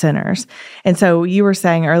 but sinners. And so you were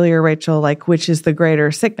saying earlier, Rachel, like, which is the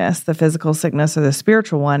greater sickness, the physical sickness or the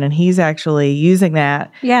spiritual one? And he's actually using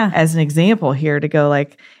that as an example here to go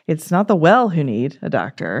like, it's not the well who need a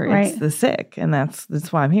doctor, it's the sick. And that's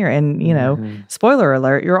why I'm here. And, spoiler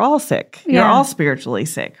alert, you're all sick. You're all spiritually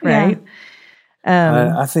sick, right?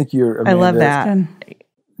 I think Amanda, I love that.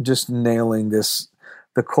 Just nailing this,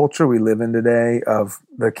 the culture we live in today of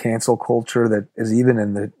the cancel culture that is even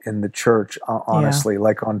in the church, honestly,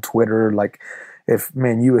 like on Twitter, like if,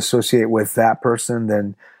 you associate with that person,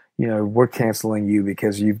 then, we're canceling you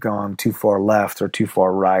because you've gone too far left or too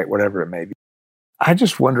far right, whatever it may be. I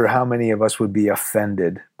just wonder how many of us would be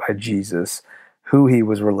offended by Jesus, who he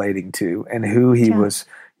was relating to and who he was,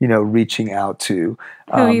 reaching out to.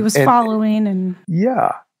 Who he was following and...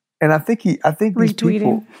 Yeah. And I think these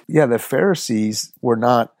people, the Pharisees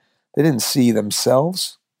they didn't see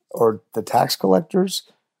themselves or the tax collectors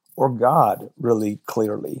or God really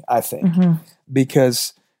clearly, I think.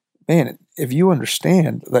 Because, man, if you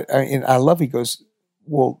understand, and I love, he goes,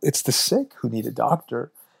 well, it's the sick who need a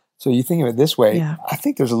doctor. So you think of it this way, I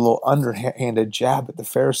think there's a little underhanded jab at the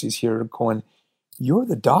Pharisees here going, you're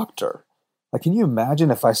the doctor. Like, can you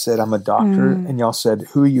imagine if I said I'm a doctor and y'all said,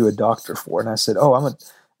 who are you a doctor for? And I said,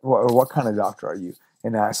 what kind of doctor are you?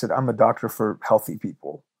 And I said, I'm a doctor for healthy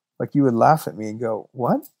people. Like, you would laugh at me and go,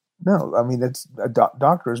 what? No, I mean, that's a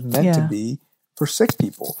doctor is meant to be for sick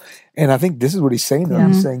people. And I think this is what he's saying to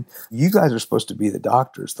them. He's saying, you guys are supposed to be the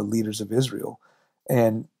doctors, the leaders of Israel.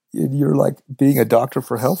 And you're like being a doctor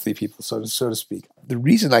for healthy people, so to speak. The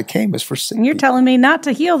reason I came is for sick people. You're telling me not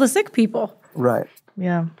to heal the sick people. Right.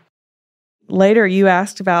 Yeah. Later, you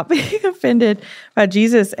asked about being offended by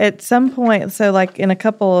Jesus at some point. So like in a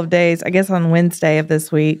couple of days, I guess on Wednesday of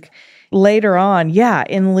this week, later on,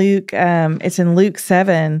 in Luke, it's in Luke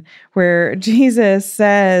 7, where Jesus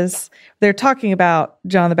says, they're talking about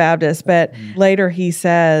John the Baptist, but later he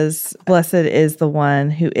says, blessed is the one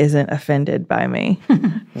who isn't offended by me.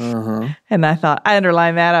 And I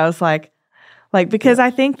underlined that. I was like, because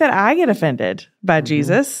I think that I get offended by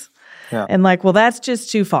Jesus. Yeah. And like, well, that's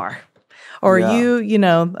just too far. Or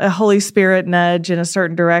a Holy Spirit nudge in a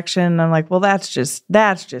certain direction. I'm like, well, that's just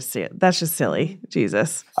silly,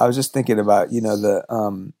 Jesus. I was just thinking about,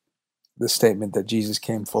 the statement that Jesus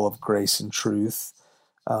came full of grace and truth.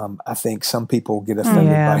 I think some people get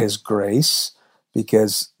offended by his grace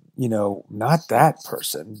because, not that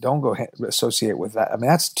person. Don't go associate with that. I mean,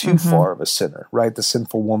 that's too far of a sinner, right? The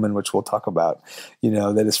sinful woman, which we'll talk about,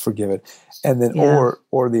 that is forgiven. And then,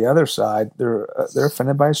 or the other side, they're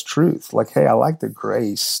offended by his truth. Like, hey, I like the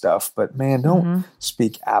grace stuff, but man, don't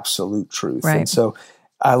speak absolute truth. Right. And so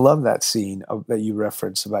I love that scene that you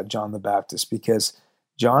referenced about John the Baptist, because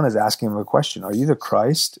John is asking him a question. Are you the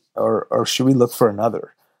Christ, or should we look for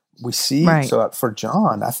another? We see, so for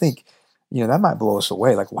John, I think, that might blow us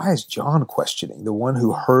away. Like, why is John questioning the one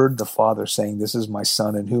who heard the Father saying, "This is my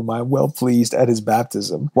Son in whom I'm well pleased" at his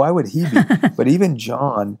baptism? Why would he be? But even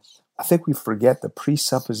John, I think we forget the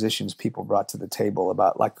presuppositions people brought to the table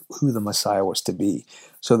about like who the Messiah was to be.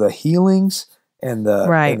 So the healings and the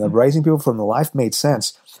raising people from the life made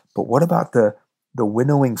sense. But what about the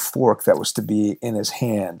winnowing fork that was to be in his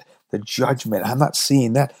hand, the judgment? I'm not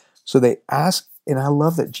seeing that. So they ask, and I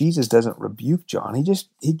love that Jesus doesn't rebuke John.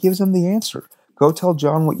 He gives him the answer. Go tell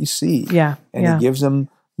John what you see. Yeah. And he gives him,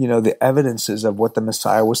 the evidences of what the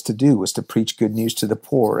Messiah was to do, was to preach good news to the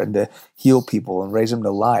poor and to heal people and raise them to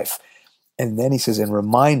life. And then he says, and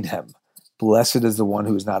remind him, blessed is the one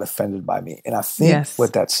who is not offended by me. And I think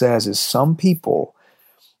what that says is some people,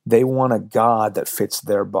 they want a God that fits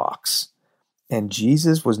their box. And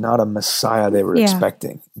Jesus was not a Messiah they were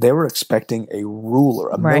expecting. They were expecting a ruler,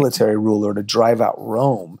 a military ruler to drive out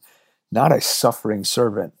Rome, not a suffering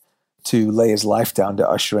servant to lay his life down to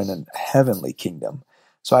usher in a heavenly kingdom.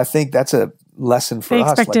 So I think that's a lesson for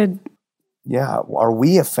us. Are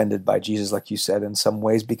we offended by Jesus, like you said, in some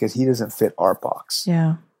ways because he doesn't fit our box?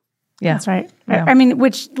 Yeah. That's right. Yeah. I mean,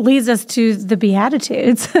 which leads us to the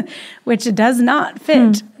Beatitudes, which does not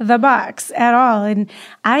fit the box at all. And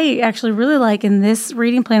I actually really like in this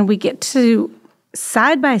reading plan, we get to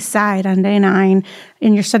side by side on day 9.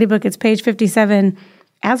 In your study book, it's page 57.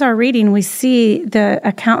 As our reading, we see the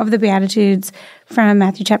account of the Beatitudes from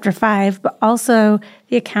Matthew chapter 5, but also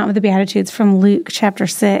the account of the Beatitudes from Luke chapter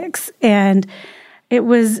 6. And it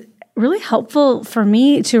was really helpful for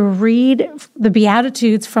me to read the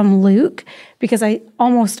Beatitudes from Luke because I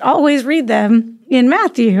almost always read them in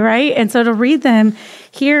Matthew, right? And so to read them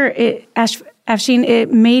here, Afshin,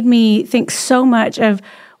 it made me think so much of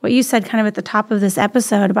what you said kind of at the top of this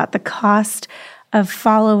episode about the cost of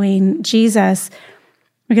following Jesus.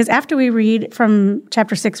 Because after we read from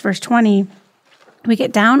chapter 6, verse 20, we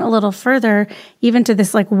get down a little further, even to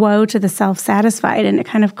this like, woe to the self-satisfied. And it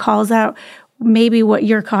kind of calls out maybe what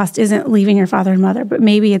your cost isn't leaving your father and mother, but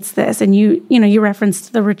maybe it's this. And you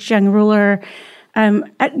referenced the rich young ruler. Do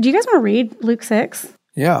you guys want to read Luke 6?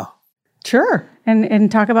 Yeah. Sure.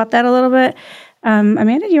 And talk about that a little bit.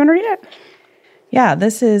 Amanda, do you want to read it? Yeah,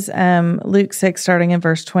 this is Luke 6, starting in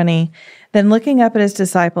verse 20. Then looking up at his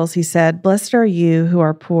disciples, he said, "Blessed are you who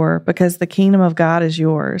are poor, because the kingdom of God is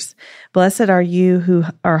yours. Blessed are you who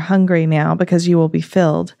are hungry now, because you will be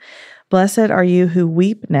filled. Blessed are you who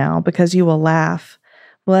weep now, because you will laugh.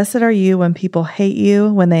 Blessed are you when people hate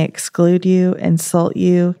you, when they exclude you, insult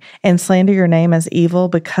you, and slander your name as evil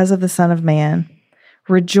because of the Son of Man.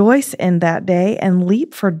 Rejoice in that day and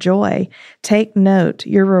leap for joy. Take note,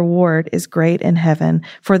 your reward is great in heaven,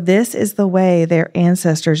 for this is the way their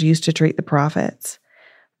ancestors used to treat the prophets.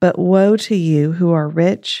 But woe to you who are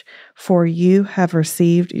rich, for you have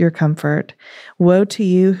received your comfort. Woe to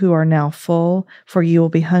you who are now full, for you will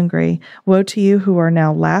be hungry. Woe to you who are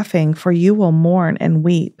now laughing, for you will mourn and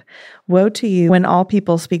weep. Woe to you when all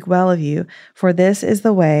people speak well of you, for this is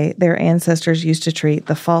the way their ancestors used to treat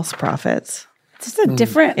the false prophets." It's just a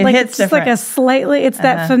different, it's like a slightly, it's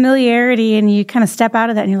that familiarity, and you kind of step out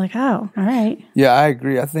of that and you're like, oh, all right. Yeah, I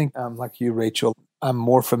agree. I think, like you, Rachel, I'm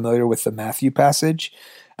more familiar with the Matthew passage.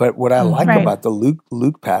 But what I like about the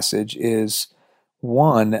Luke passage is,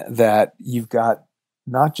 one, that you've got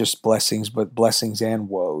not just blessings, but blessings and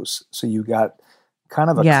woes. So you've got kind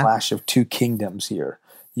of a clash of two kingdoms here.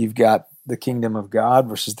 You've got the kingdom of God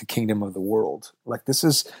versus the kingdom of the world. Like, this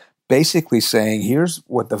is basically saying, here's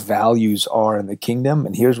what the values are in the kingdom,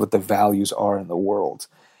 and here's what the values are in the world.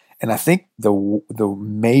 And I think the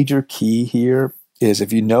major key here is,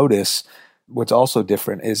 if you notice, what's also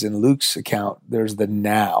different is in Luke's account, there's the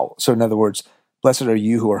now. So in other words, blessed are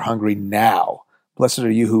you who are hungry now. Blessed are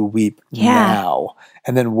you who weep now.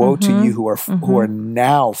 And then woe to you who are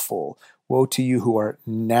now full. Woe to you who are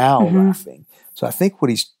now laughing. So I think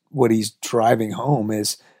what he's driving home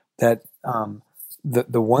is that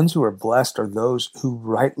the ones who are blessed are those who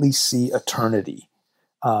rightly see eternity.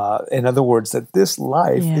 In other words, that this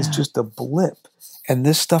life is just a blip, and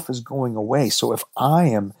this stuff is going away. So if I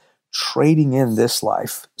am trading in this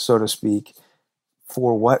life, so to speak,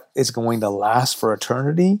 for what is going to last for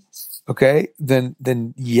eternity, okay, then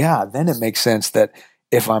it makes sense that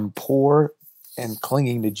if I'm poor and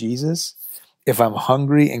clinging to Jesus, if I'm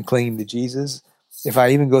hungry and clinging to Jesus, if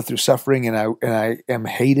I even go through suffering and I am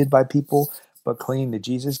hated by people, but clinging to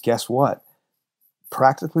Jesus, guess what?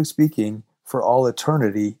 Practically speaking, for all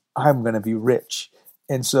eternity, I'm going to be rich.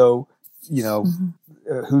 And so, and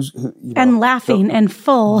laughing and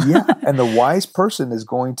full. Yeah. And the wise person is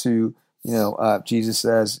going to, Jesus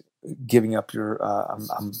says, giving up your,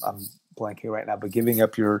 I'm blanking right now, but giving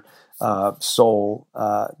up your soul,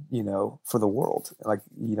 for the world. Like,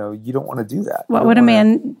 you don't want to do that. What would a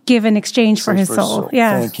man give in exchange for his soul?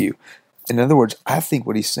 Yeah. Thank you. In other words, I think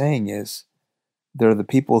what he's saying is there are the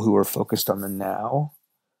people who are focused on the now.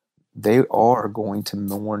 They are going to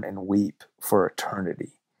mourn and weep for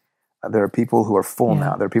eternity. There are people who are full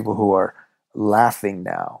now. There are people who are laughing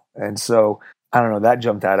now. And so, I don't know, that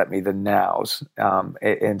jumped out at me, the nows.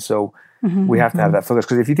 And so we have to have that focus.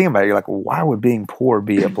 Because if you think about it, you're like, well, why would being poor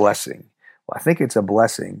be a blessing? Well, I think it's a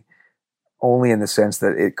blessing only in the sense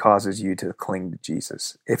that it causes you to cling to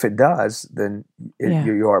Jesus. If it does, then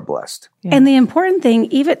you are blessed. Yeah. And the important thing,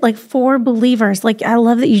 even like for believers, like I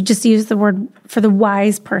love that you just used the word for the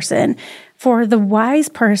wise person. For the wise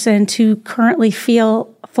person to currently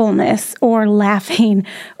feel fullness or laughing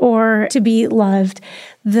or to be loved,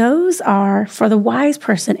 those are, for the wise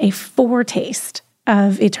person, a foretaste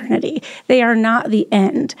of eternity. They are not the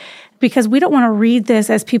end. Because we don't want to read this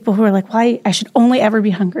as people who are like, well, I should only ever be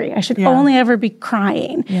hungry. I should only ever be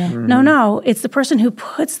crying. Yeah. No. It's the person who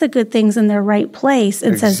puts the good things in their right place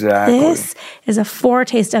and says, this is a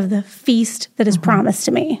foretaste of the feast that is promised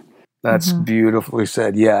to me. That's beautifully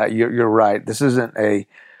said. Yeah, you're right. This isn't I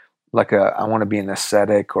want to be an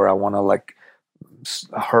ascetic or I want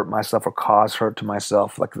to hurt myself or cause hurt to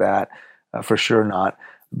myself like that. For sure not.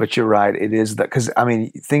 But you're right. It is that, because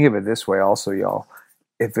think of it this way also, y'all.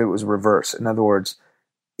 If it was reverse, in other words,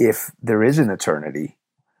 if there is an eternity,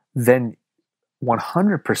 then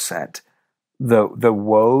 100% the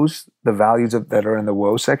woes, the values that are in the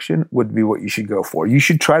woe section would be what you should go for. You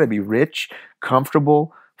should try to be rich,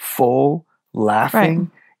 comfortable, full,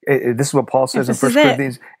 laughing. Right. This is what Paul says in 1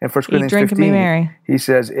 Corinthians 15. Drink, and be merry. He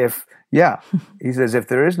says, if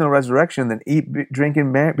there is no resurrection, then eat, drink,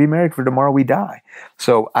 and be merry, for tomorrow we die.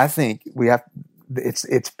 So I think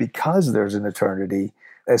it's because there's an eternity,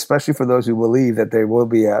 especially for those who believe that there will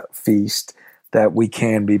be a feast, that we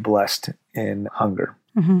can be blessed in hunger.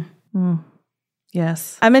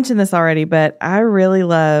 Yes. I mentioned this already, but I really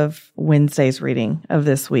love Wednesday's reading of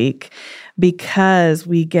this week because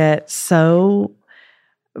we get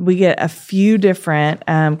a few different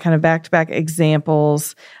kind of back-to-back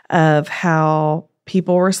examples of how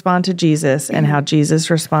people respond to Jesus and how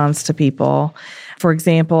Jesus responds to people. For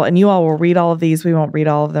example, and you all will read all of these. We won't read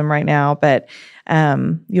all of them right now, but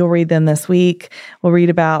you'll read them this week. We'll read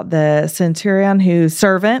about the centurion whose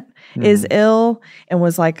servant is ill and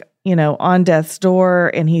was on death's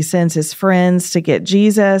door, and he sends his friends to get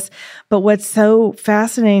Jesus. But what's so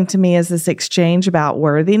fascinating to me is this exchange about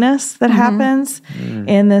worthiness that happens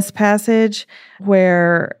in this passage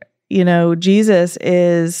where, Jesus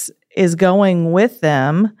is going with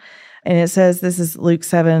them. And it says, this is Luke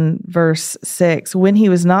 7, verse 6. When he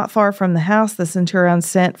was not far from the house, the centurion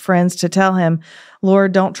sent friends to tell him,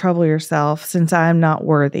 Lord, don't trouble yourself, since I am not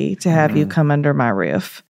worthy to have you come under my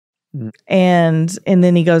roof. And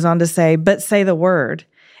then he goes on to say, but say the word,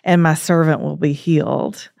 and my servant will be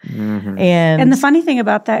healed. And the funny thing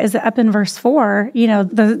about that is that up in verse 4,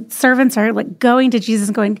 the servants are going to Jesus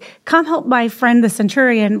and going, come help my friend the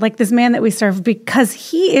centurion, this man that we serve, because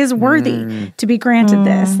he is worthy to be granted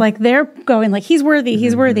this. They're going he's worthy,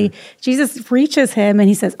 he's worthy. Jesus reaches him and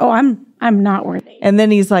he says, oh, I'm not worthy. And then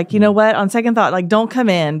he's like, you know what? On second thought, don't come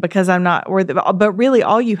in because I'm not worthy. But really,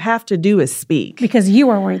 all you have to do is speak. Because you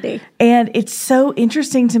are worthy. And it's so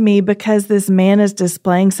interesting to me because this man is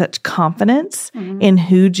displaying such confidence in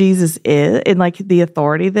who Jesus is, in the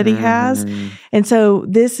authority that he has. And so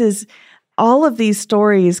this is all of these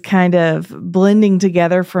stories kind of blending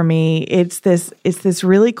together for me. It's this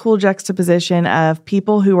really cool juxtaposition of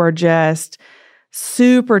people who are just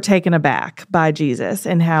super taken aback by Jesus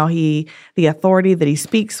and how the authority that he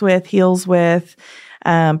speaks with, heals with,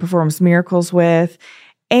 performs miracles with.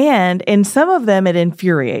 And in some of them, it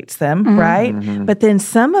infuriates them, right? But then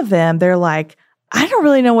some of them, they're like, I don't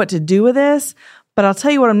really know what to do with this, but I'll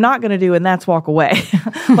tell you what I'm not going to do, and that's walk away.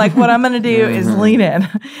 What I'm going to do is lean in.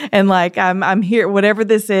 And I'm here, whatever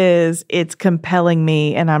this is, it's compelling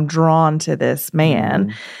me, and I'm drawn to this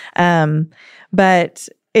man.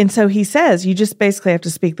 And so he says, you just basically have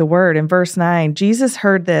to speak the word. In verse 9, Jesus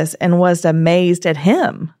heard this and was amazed at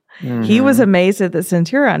him. He was amazed at the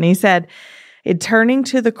centurion. He said, Turning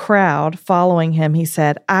to the crowd following him, he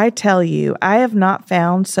said, I tell you, I have not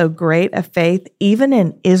found so great a faith even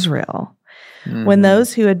in Israel. Mm-hmm. When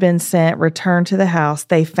those who had been sent returned to the house,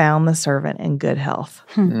 they found the servant in good health.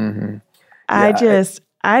 Mm-hmm. Yeah,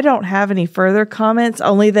 I don't have any further comments,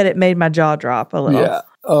 only that it made my jaw drop a little. Yeah.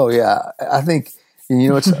 Oh, yeah. I think,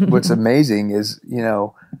 what's amazing is,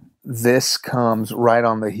 this comes right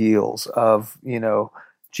on the heels of,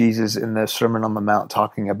 Jesus in the Sermon on the Mount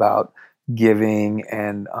talking about giving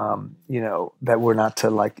and, that we're not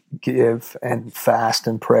to give and fast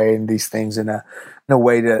and pray and these things in a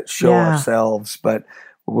way to show ourselves, but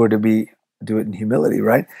we're to do it in humility,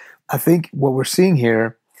 right? I think what we're seeing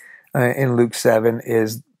here in Luke 7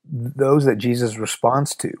 is those that Jesus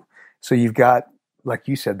responds to. So you've got, like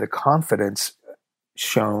you said, the confidence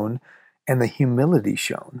shown and the humility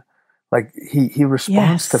shown. Like he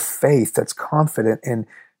responds to faith that's confident in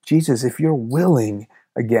Jesus. If you're willing,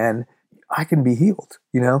 again, I can be healed.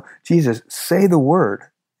 Jesus, say the word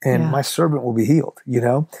and my servant will be healed,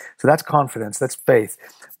 So that's confidence, that's faith.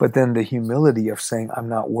 But then the humility of saying I'm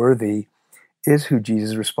not worthy is who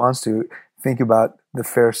Jesus responds to. Think about the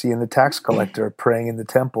Pharisee and the tax collector praying in the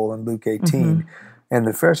temple in Luke 18. Mm-hmm. And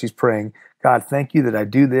the Pharisee's praying, God, thank you that I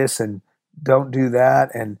do this and don't do that.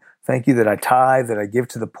 And thank you that I tithe, that I give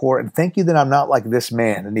to the poor. And thank you that I'm not like this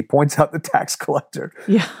man. And he points out the tax collector.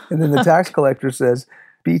 Yeah. And then the tax collector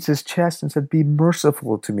beats his chest and said, be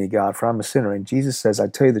merciful to me, God, for I'm a sinner. And Jesus says, I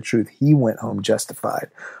tell you the truth, he went home justified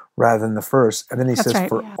rather than the first. And then he says,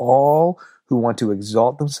 all who want to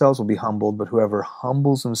exalt themselves will be humbled, but whoever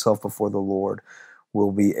humbles himself before the Lord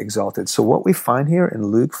will be exalted. So what we find here in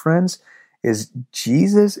Luke, friends, is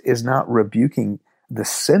Jesus is not rebuking the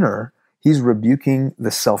sinner. He's rebuking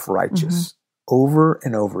the self-righteous over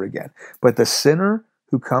and over again. But the sinner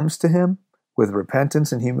who comes to him with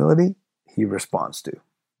repentance and humility, he responds to.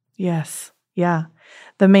 Yes. Yeah.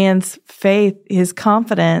 The man's faith, his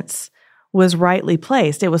confidence was rightly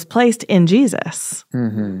placed. It was placed in Jesus,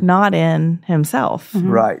 not in himself. Mm-hmm.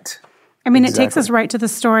 Right. I mean, It takes us right to the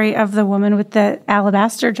story of the woman with the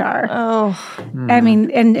alabaster jar. Oh. I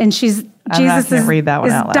mean, and she's, Jesus is, read that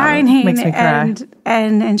one out loud. Dying, makes me cry.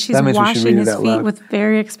 And she's washing his feet with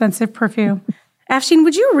very expensive perfume. Afshin,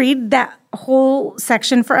 would you read that whole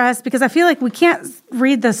section for us? Because I feel like we can't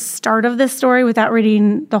read the start of this story without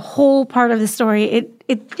reading the whole part of the story.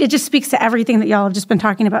 It just speaks to everything that y'all have just been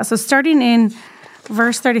talking about. So starting in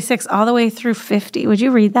verse 36 all the way through 50, would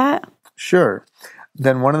you read that? Sure.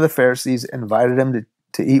 Then one of the Pharisees invited him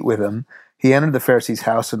to eat with him. He entered the Pharisee's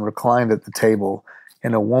house and reclined at the table.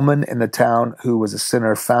 And a woman in the town who was a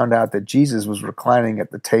sinner found out that Jesus was reclining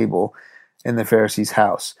at the table in the Pharisee's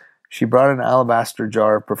house. She brought an alabaster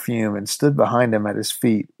jar of perfume and stood behind him at his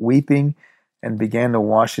feet, weeping, and began to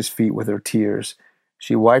wash his feet with her tears.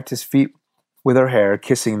 She wiped his feet with her hair,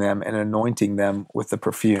 kissing them and anointing them with the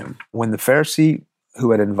perfume. When the Pharisee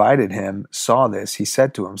who had invited him saw this, he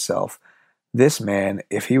said to himself, this man,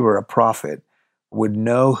 if he were a prophet, would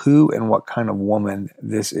know who and what kind of woman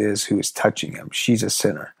this is who is touching him. She's a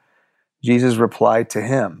sinner. Jesus replied to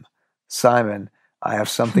him, Simon, I have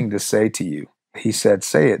something to say to you. He said,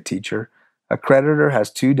 say it, teacher. A creditor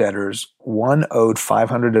has two debtors, one owed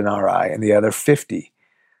 500 denarii and the other 50.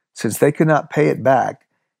 Since they could not pay it back,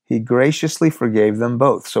 he graciously forgave them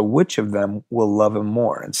both. So which of them will love him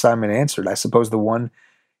more? And Simon answered, I suppose the one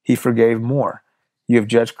he forgave more. You have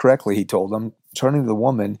judged correctly, he told him. Turning to the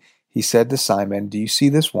woman, he said to Simon, do you see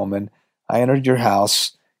this woman? I entered your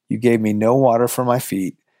house. You gave me no water for my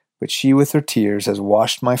feet, but she with her tears has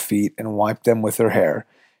washed my feet and wiped them with her hair.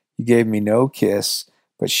 You gave me no kiss,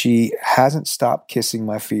 but she hasn't stopped kissing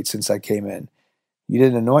my feet since I came in. You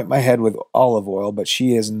didn't anoint my head with olive oil, but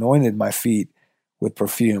she has anointed my feet with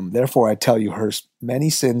perfume. Therefore, I tell you, her many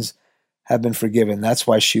sins have been forgiven. That's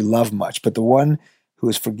why she loved much. But the one who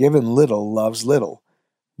is forgiven little loves little.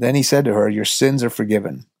 Then he said to her, your sins are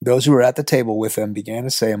forgiven. Those who were at the table with him began to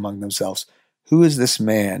say among themselves, who is this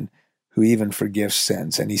man who even forgives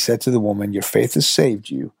sins? And he said to the woman, your faith has saved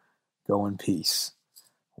you. Go in peace.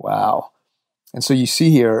 Wow. And so you see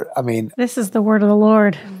here, I mean, this is the word of the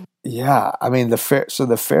Lord. Yeah. I mean, the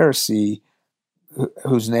Pharisee,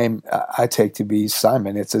 whose name I take to be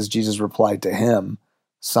Simon, it says Jesus replied to him,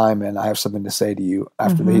 Simon, I have something to say to you.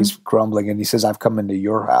 After that, he's grumbling and he says, I've come into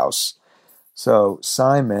your house. So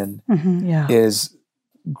Simon is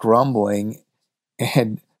grumbling,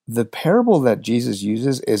 and the parable that Jesus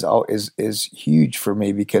uses is huge for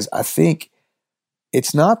me, because I think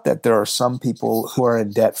it's not that there are some people who are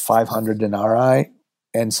in debt 500 denarii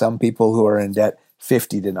and some people who are in debt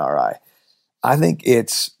 50 denarii. I think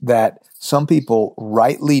it's that some people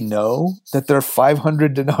rightly know that they're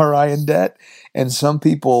 500 denarii in debt, and some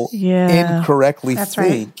people incorrectly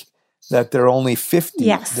think that they're only 50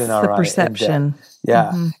 denarii the perception. in debt.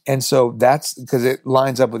 Yeah. And so that's because it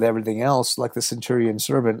lines up with everything else, like the centurion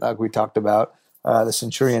servant, like we talked about, the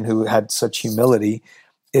centurion who had such humility.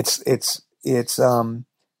 It's again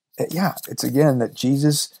that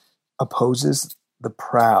Jesus opposes the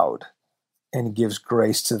proud and gives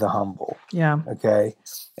grace to the humble. Yeah. Okay.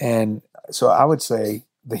 And so I would say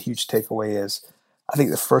the huge takeaway is, I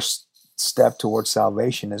think the first step towards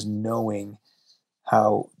salvation is knowing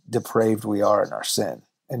how depraved we are in our sin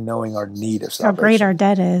and knowing our need of salvation. How great our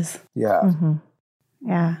debt is. Yeah.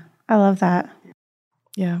 Yeah. I love that.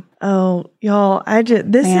 Yeah. Oh, y'all, I do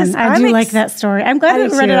like that story. I'm glad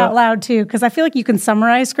you read it out loud too, because I feel like you can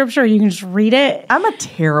summarize scripture or you can just read it. I'm a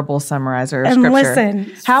terrible summarizer of and scripture.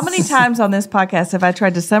 Listen. How many times on this podcast have I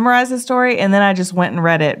tried to summarize a story and then I just went and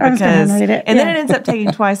read it then it ends up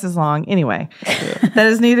taking twice as long. Anyway, that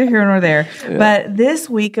is neither here nor there. Yeah. But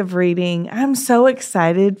this week of reading, I'm so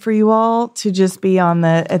excited for you all to just be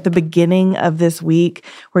at the beginning of this week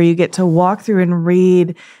where you get to walk through and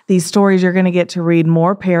read these stories. You're going to get to read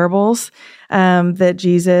more parables that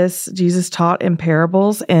Jesus taught in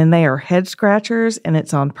parables, and they are head scratchers, and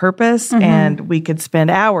it's on purpose. And we could spend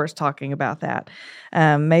hours talking about that.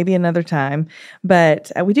 Maybe another time,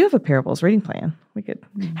 but we do have a parables reading plan. We could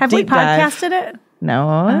have we podcasted it? No,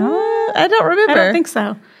 I don't remember. I don't think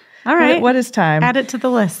so. All right, what is time? Add it to the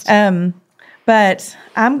list. But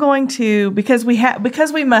I'm going to, because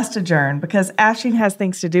we must adjourn, because Afshin has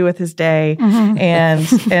things to do with his day,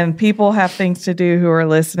 and people have things to do who are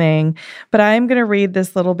listening. But I am going to read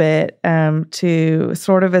this little bit to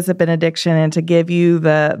sort of as a benediction and to give you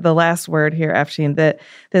the last word here, Afshin, that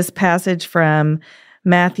this passage from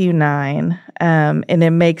Matthew 9, and it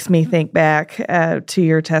makes me think back to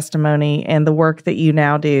your testimony and the work that you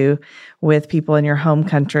now do with people in your home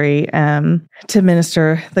country to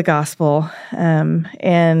minister the gospel.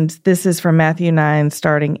 And this is from Matthew 9,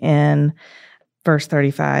 starting in verse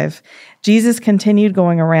 35. Jesus continued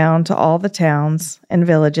going around to all the towns and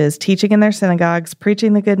villages, teaching in their synagogues,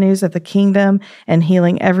 preaching the good news of the kingdom, and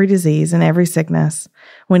healing every disease and every sickness.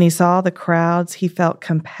 When he saw the crowds, he felt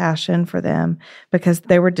compassion for them because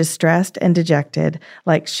they were distressed and dejected,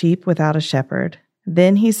 like sheep without a shepherd.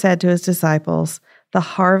 Then he said to his disciples, "The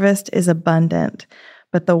harvest is abundant,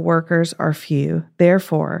 but the workers are few.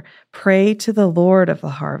 Therefore, pray to the Lord of the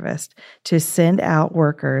harvest to send out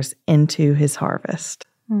workers into his harvest."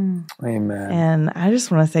 Amen. And I just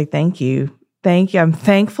want to say thank you. Thank you. I'm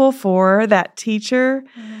thankful for that teacher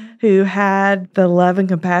who had the love and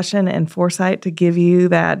compassion and foresight to give you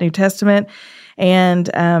that New Testament and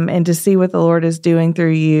to see what the Lord is doing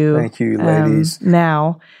through you. Thank you, ladies.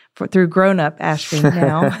 Now, through grown-up Afshin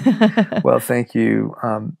now. Well, thank you.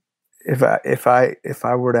 If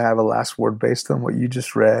I were to have a last word based on what you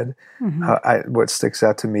just read, what sticks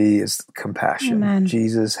out to me is compassion. Amen.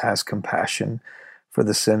 Jesus has compassion for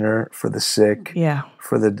the sinner, for the sick,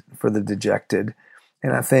 for the dejected,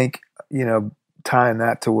 and I think tying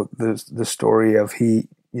that to the story of he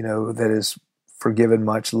that is forgiven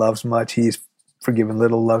much, loves much. He's forgiven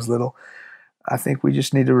little, loves little. I think we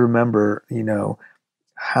just need to remember,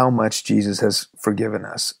 how much Jesus has forgiven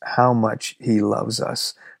us, how much he loves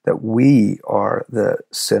us. That we are the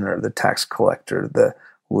sinner, the tax collector, the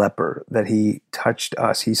leper, that he touched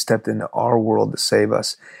us. He stepped into our world to save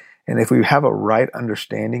us. And if we have a right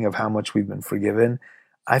understanding of how much we've been forgiven,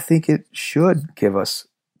 I think it should give us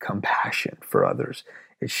compassion for others.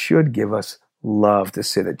 It should give us love to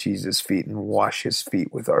sit at Jesus' feet and wash his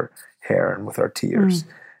feet with our hair and with our tears.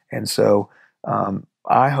 And so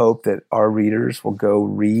I hope that our readers will go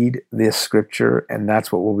read this scripture, and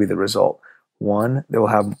that's what will be the result. 1, they will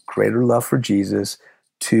have greater love for Jesus.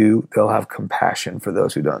 2, they'll have compassion for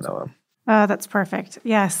those who don't know him. Oh, that's perfect.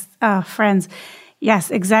 Yes, friends.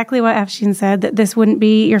 Yes, exactly what Afshin said, that this wouldn't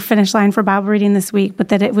be your finish line for Bible reading this week, but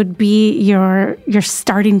that it would be your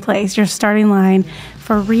starting place, your starting line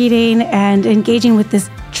for reading and engaging with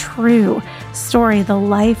this true story, the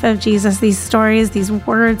life of Jesus. These stories, these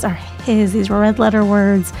words are his, these red letter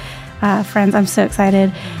words. Friends, I'm so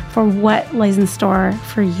excited for what lays in store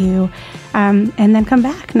for you. And then come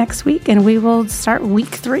back next week and we will start week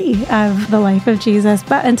 3 of the life of Jesus.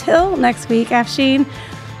 But until next week, Afshin,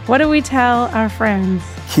 what do we tell our friends?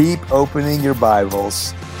 Keep opening your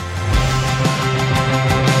Bibles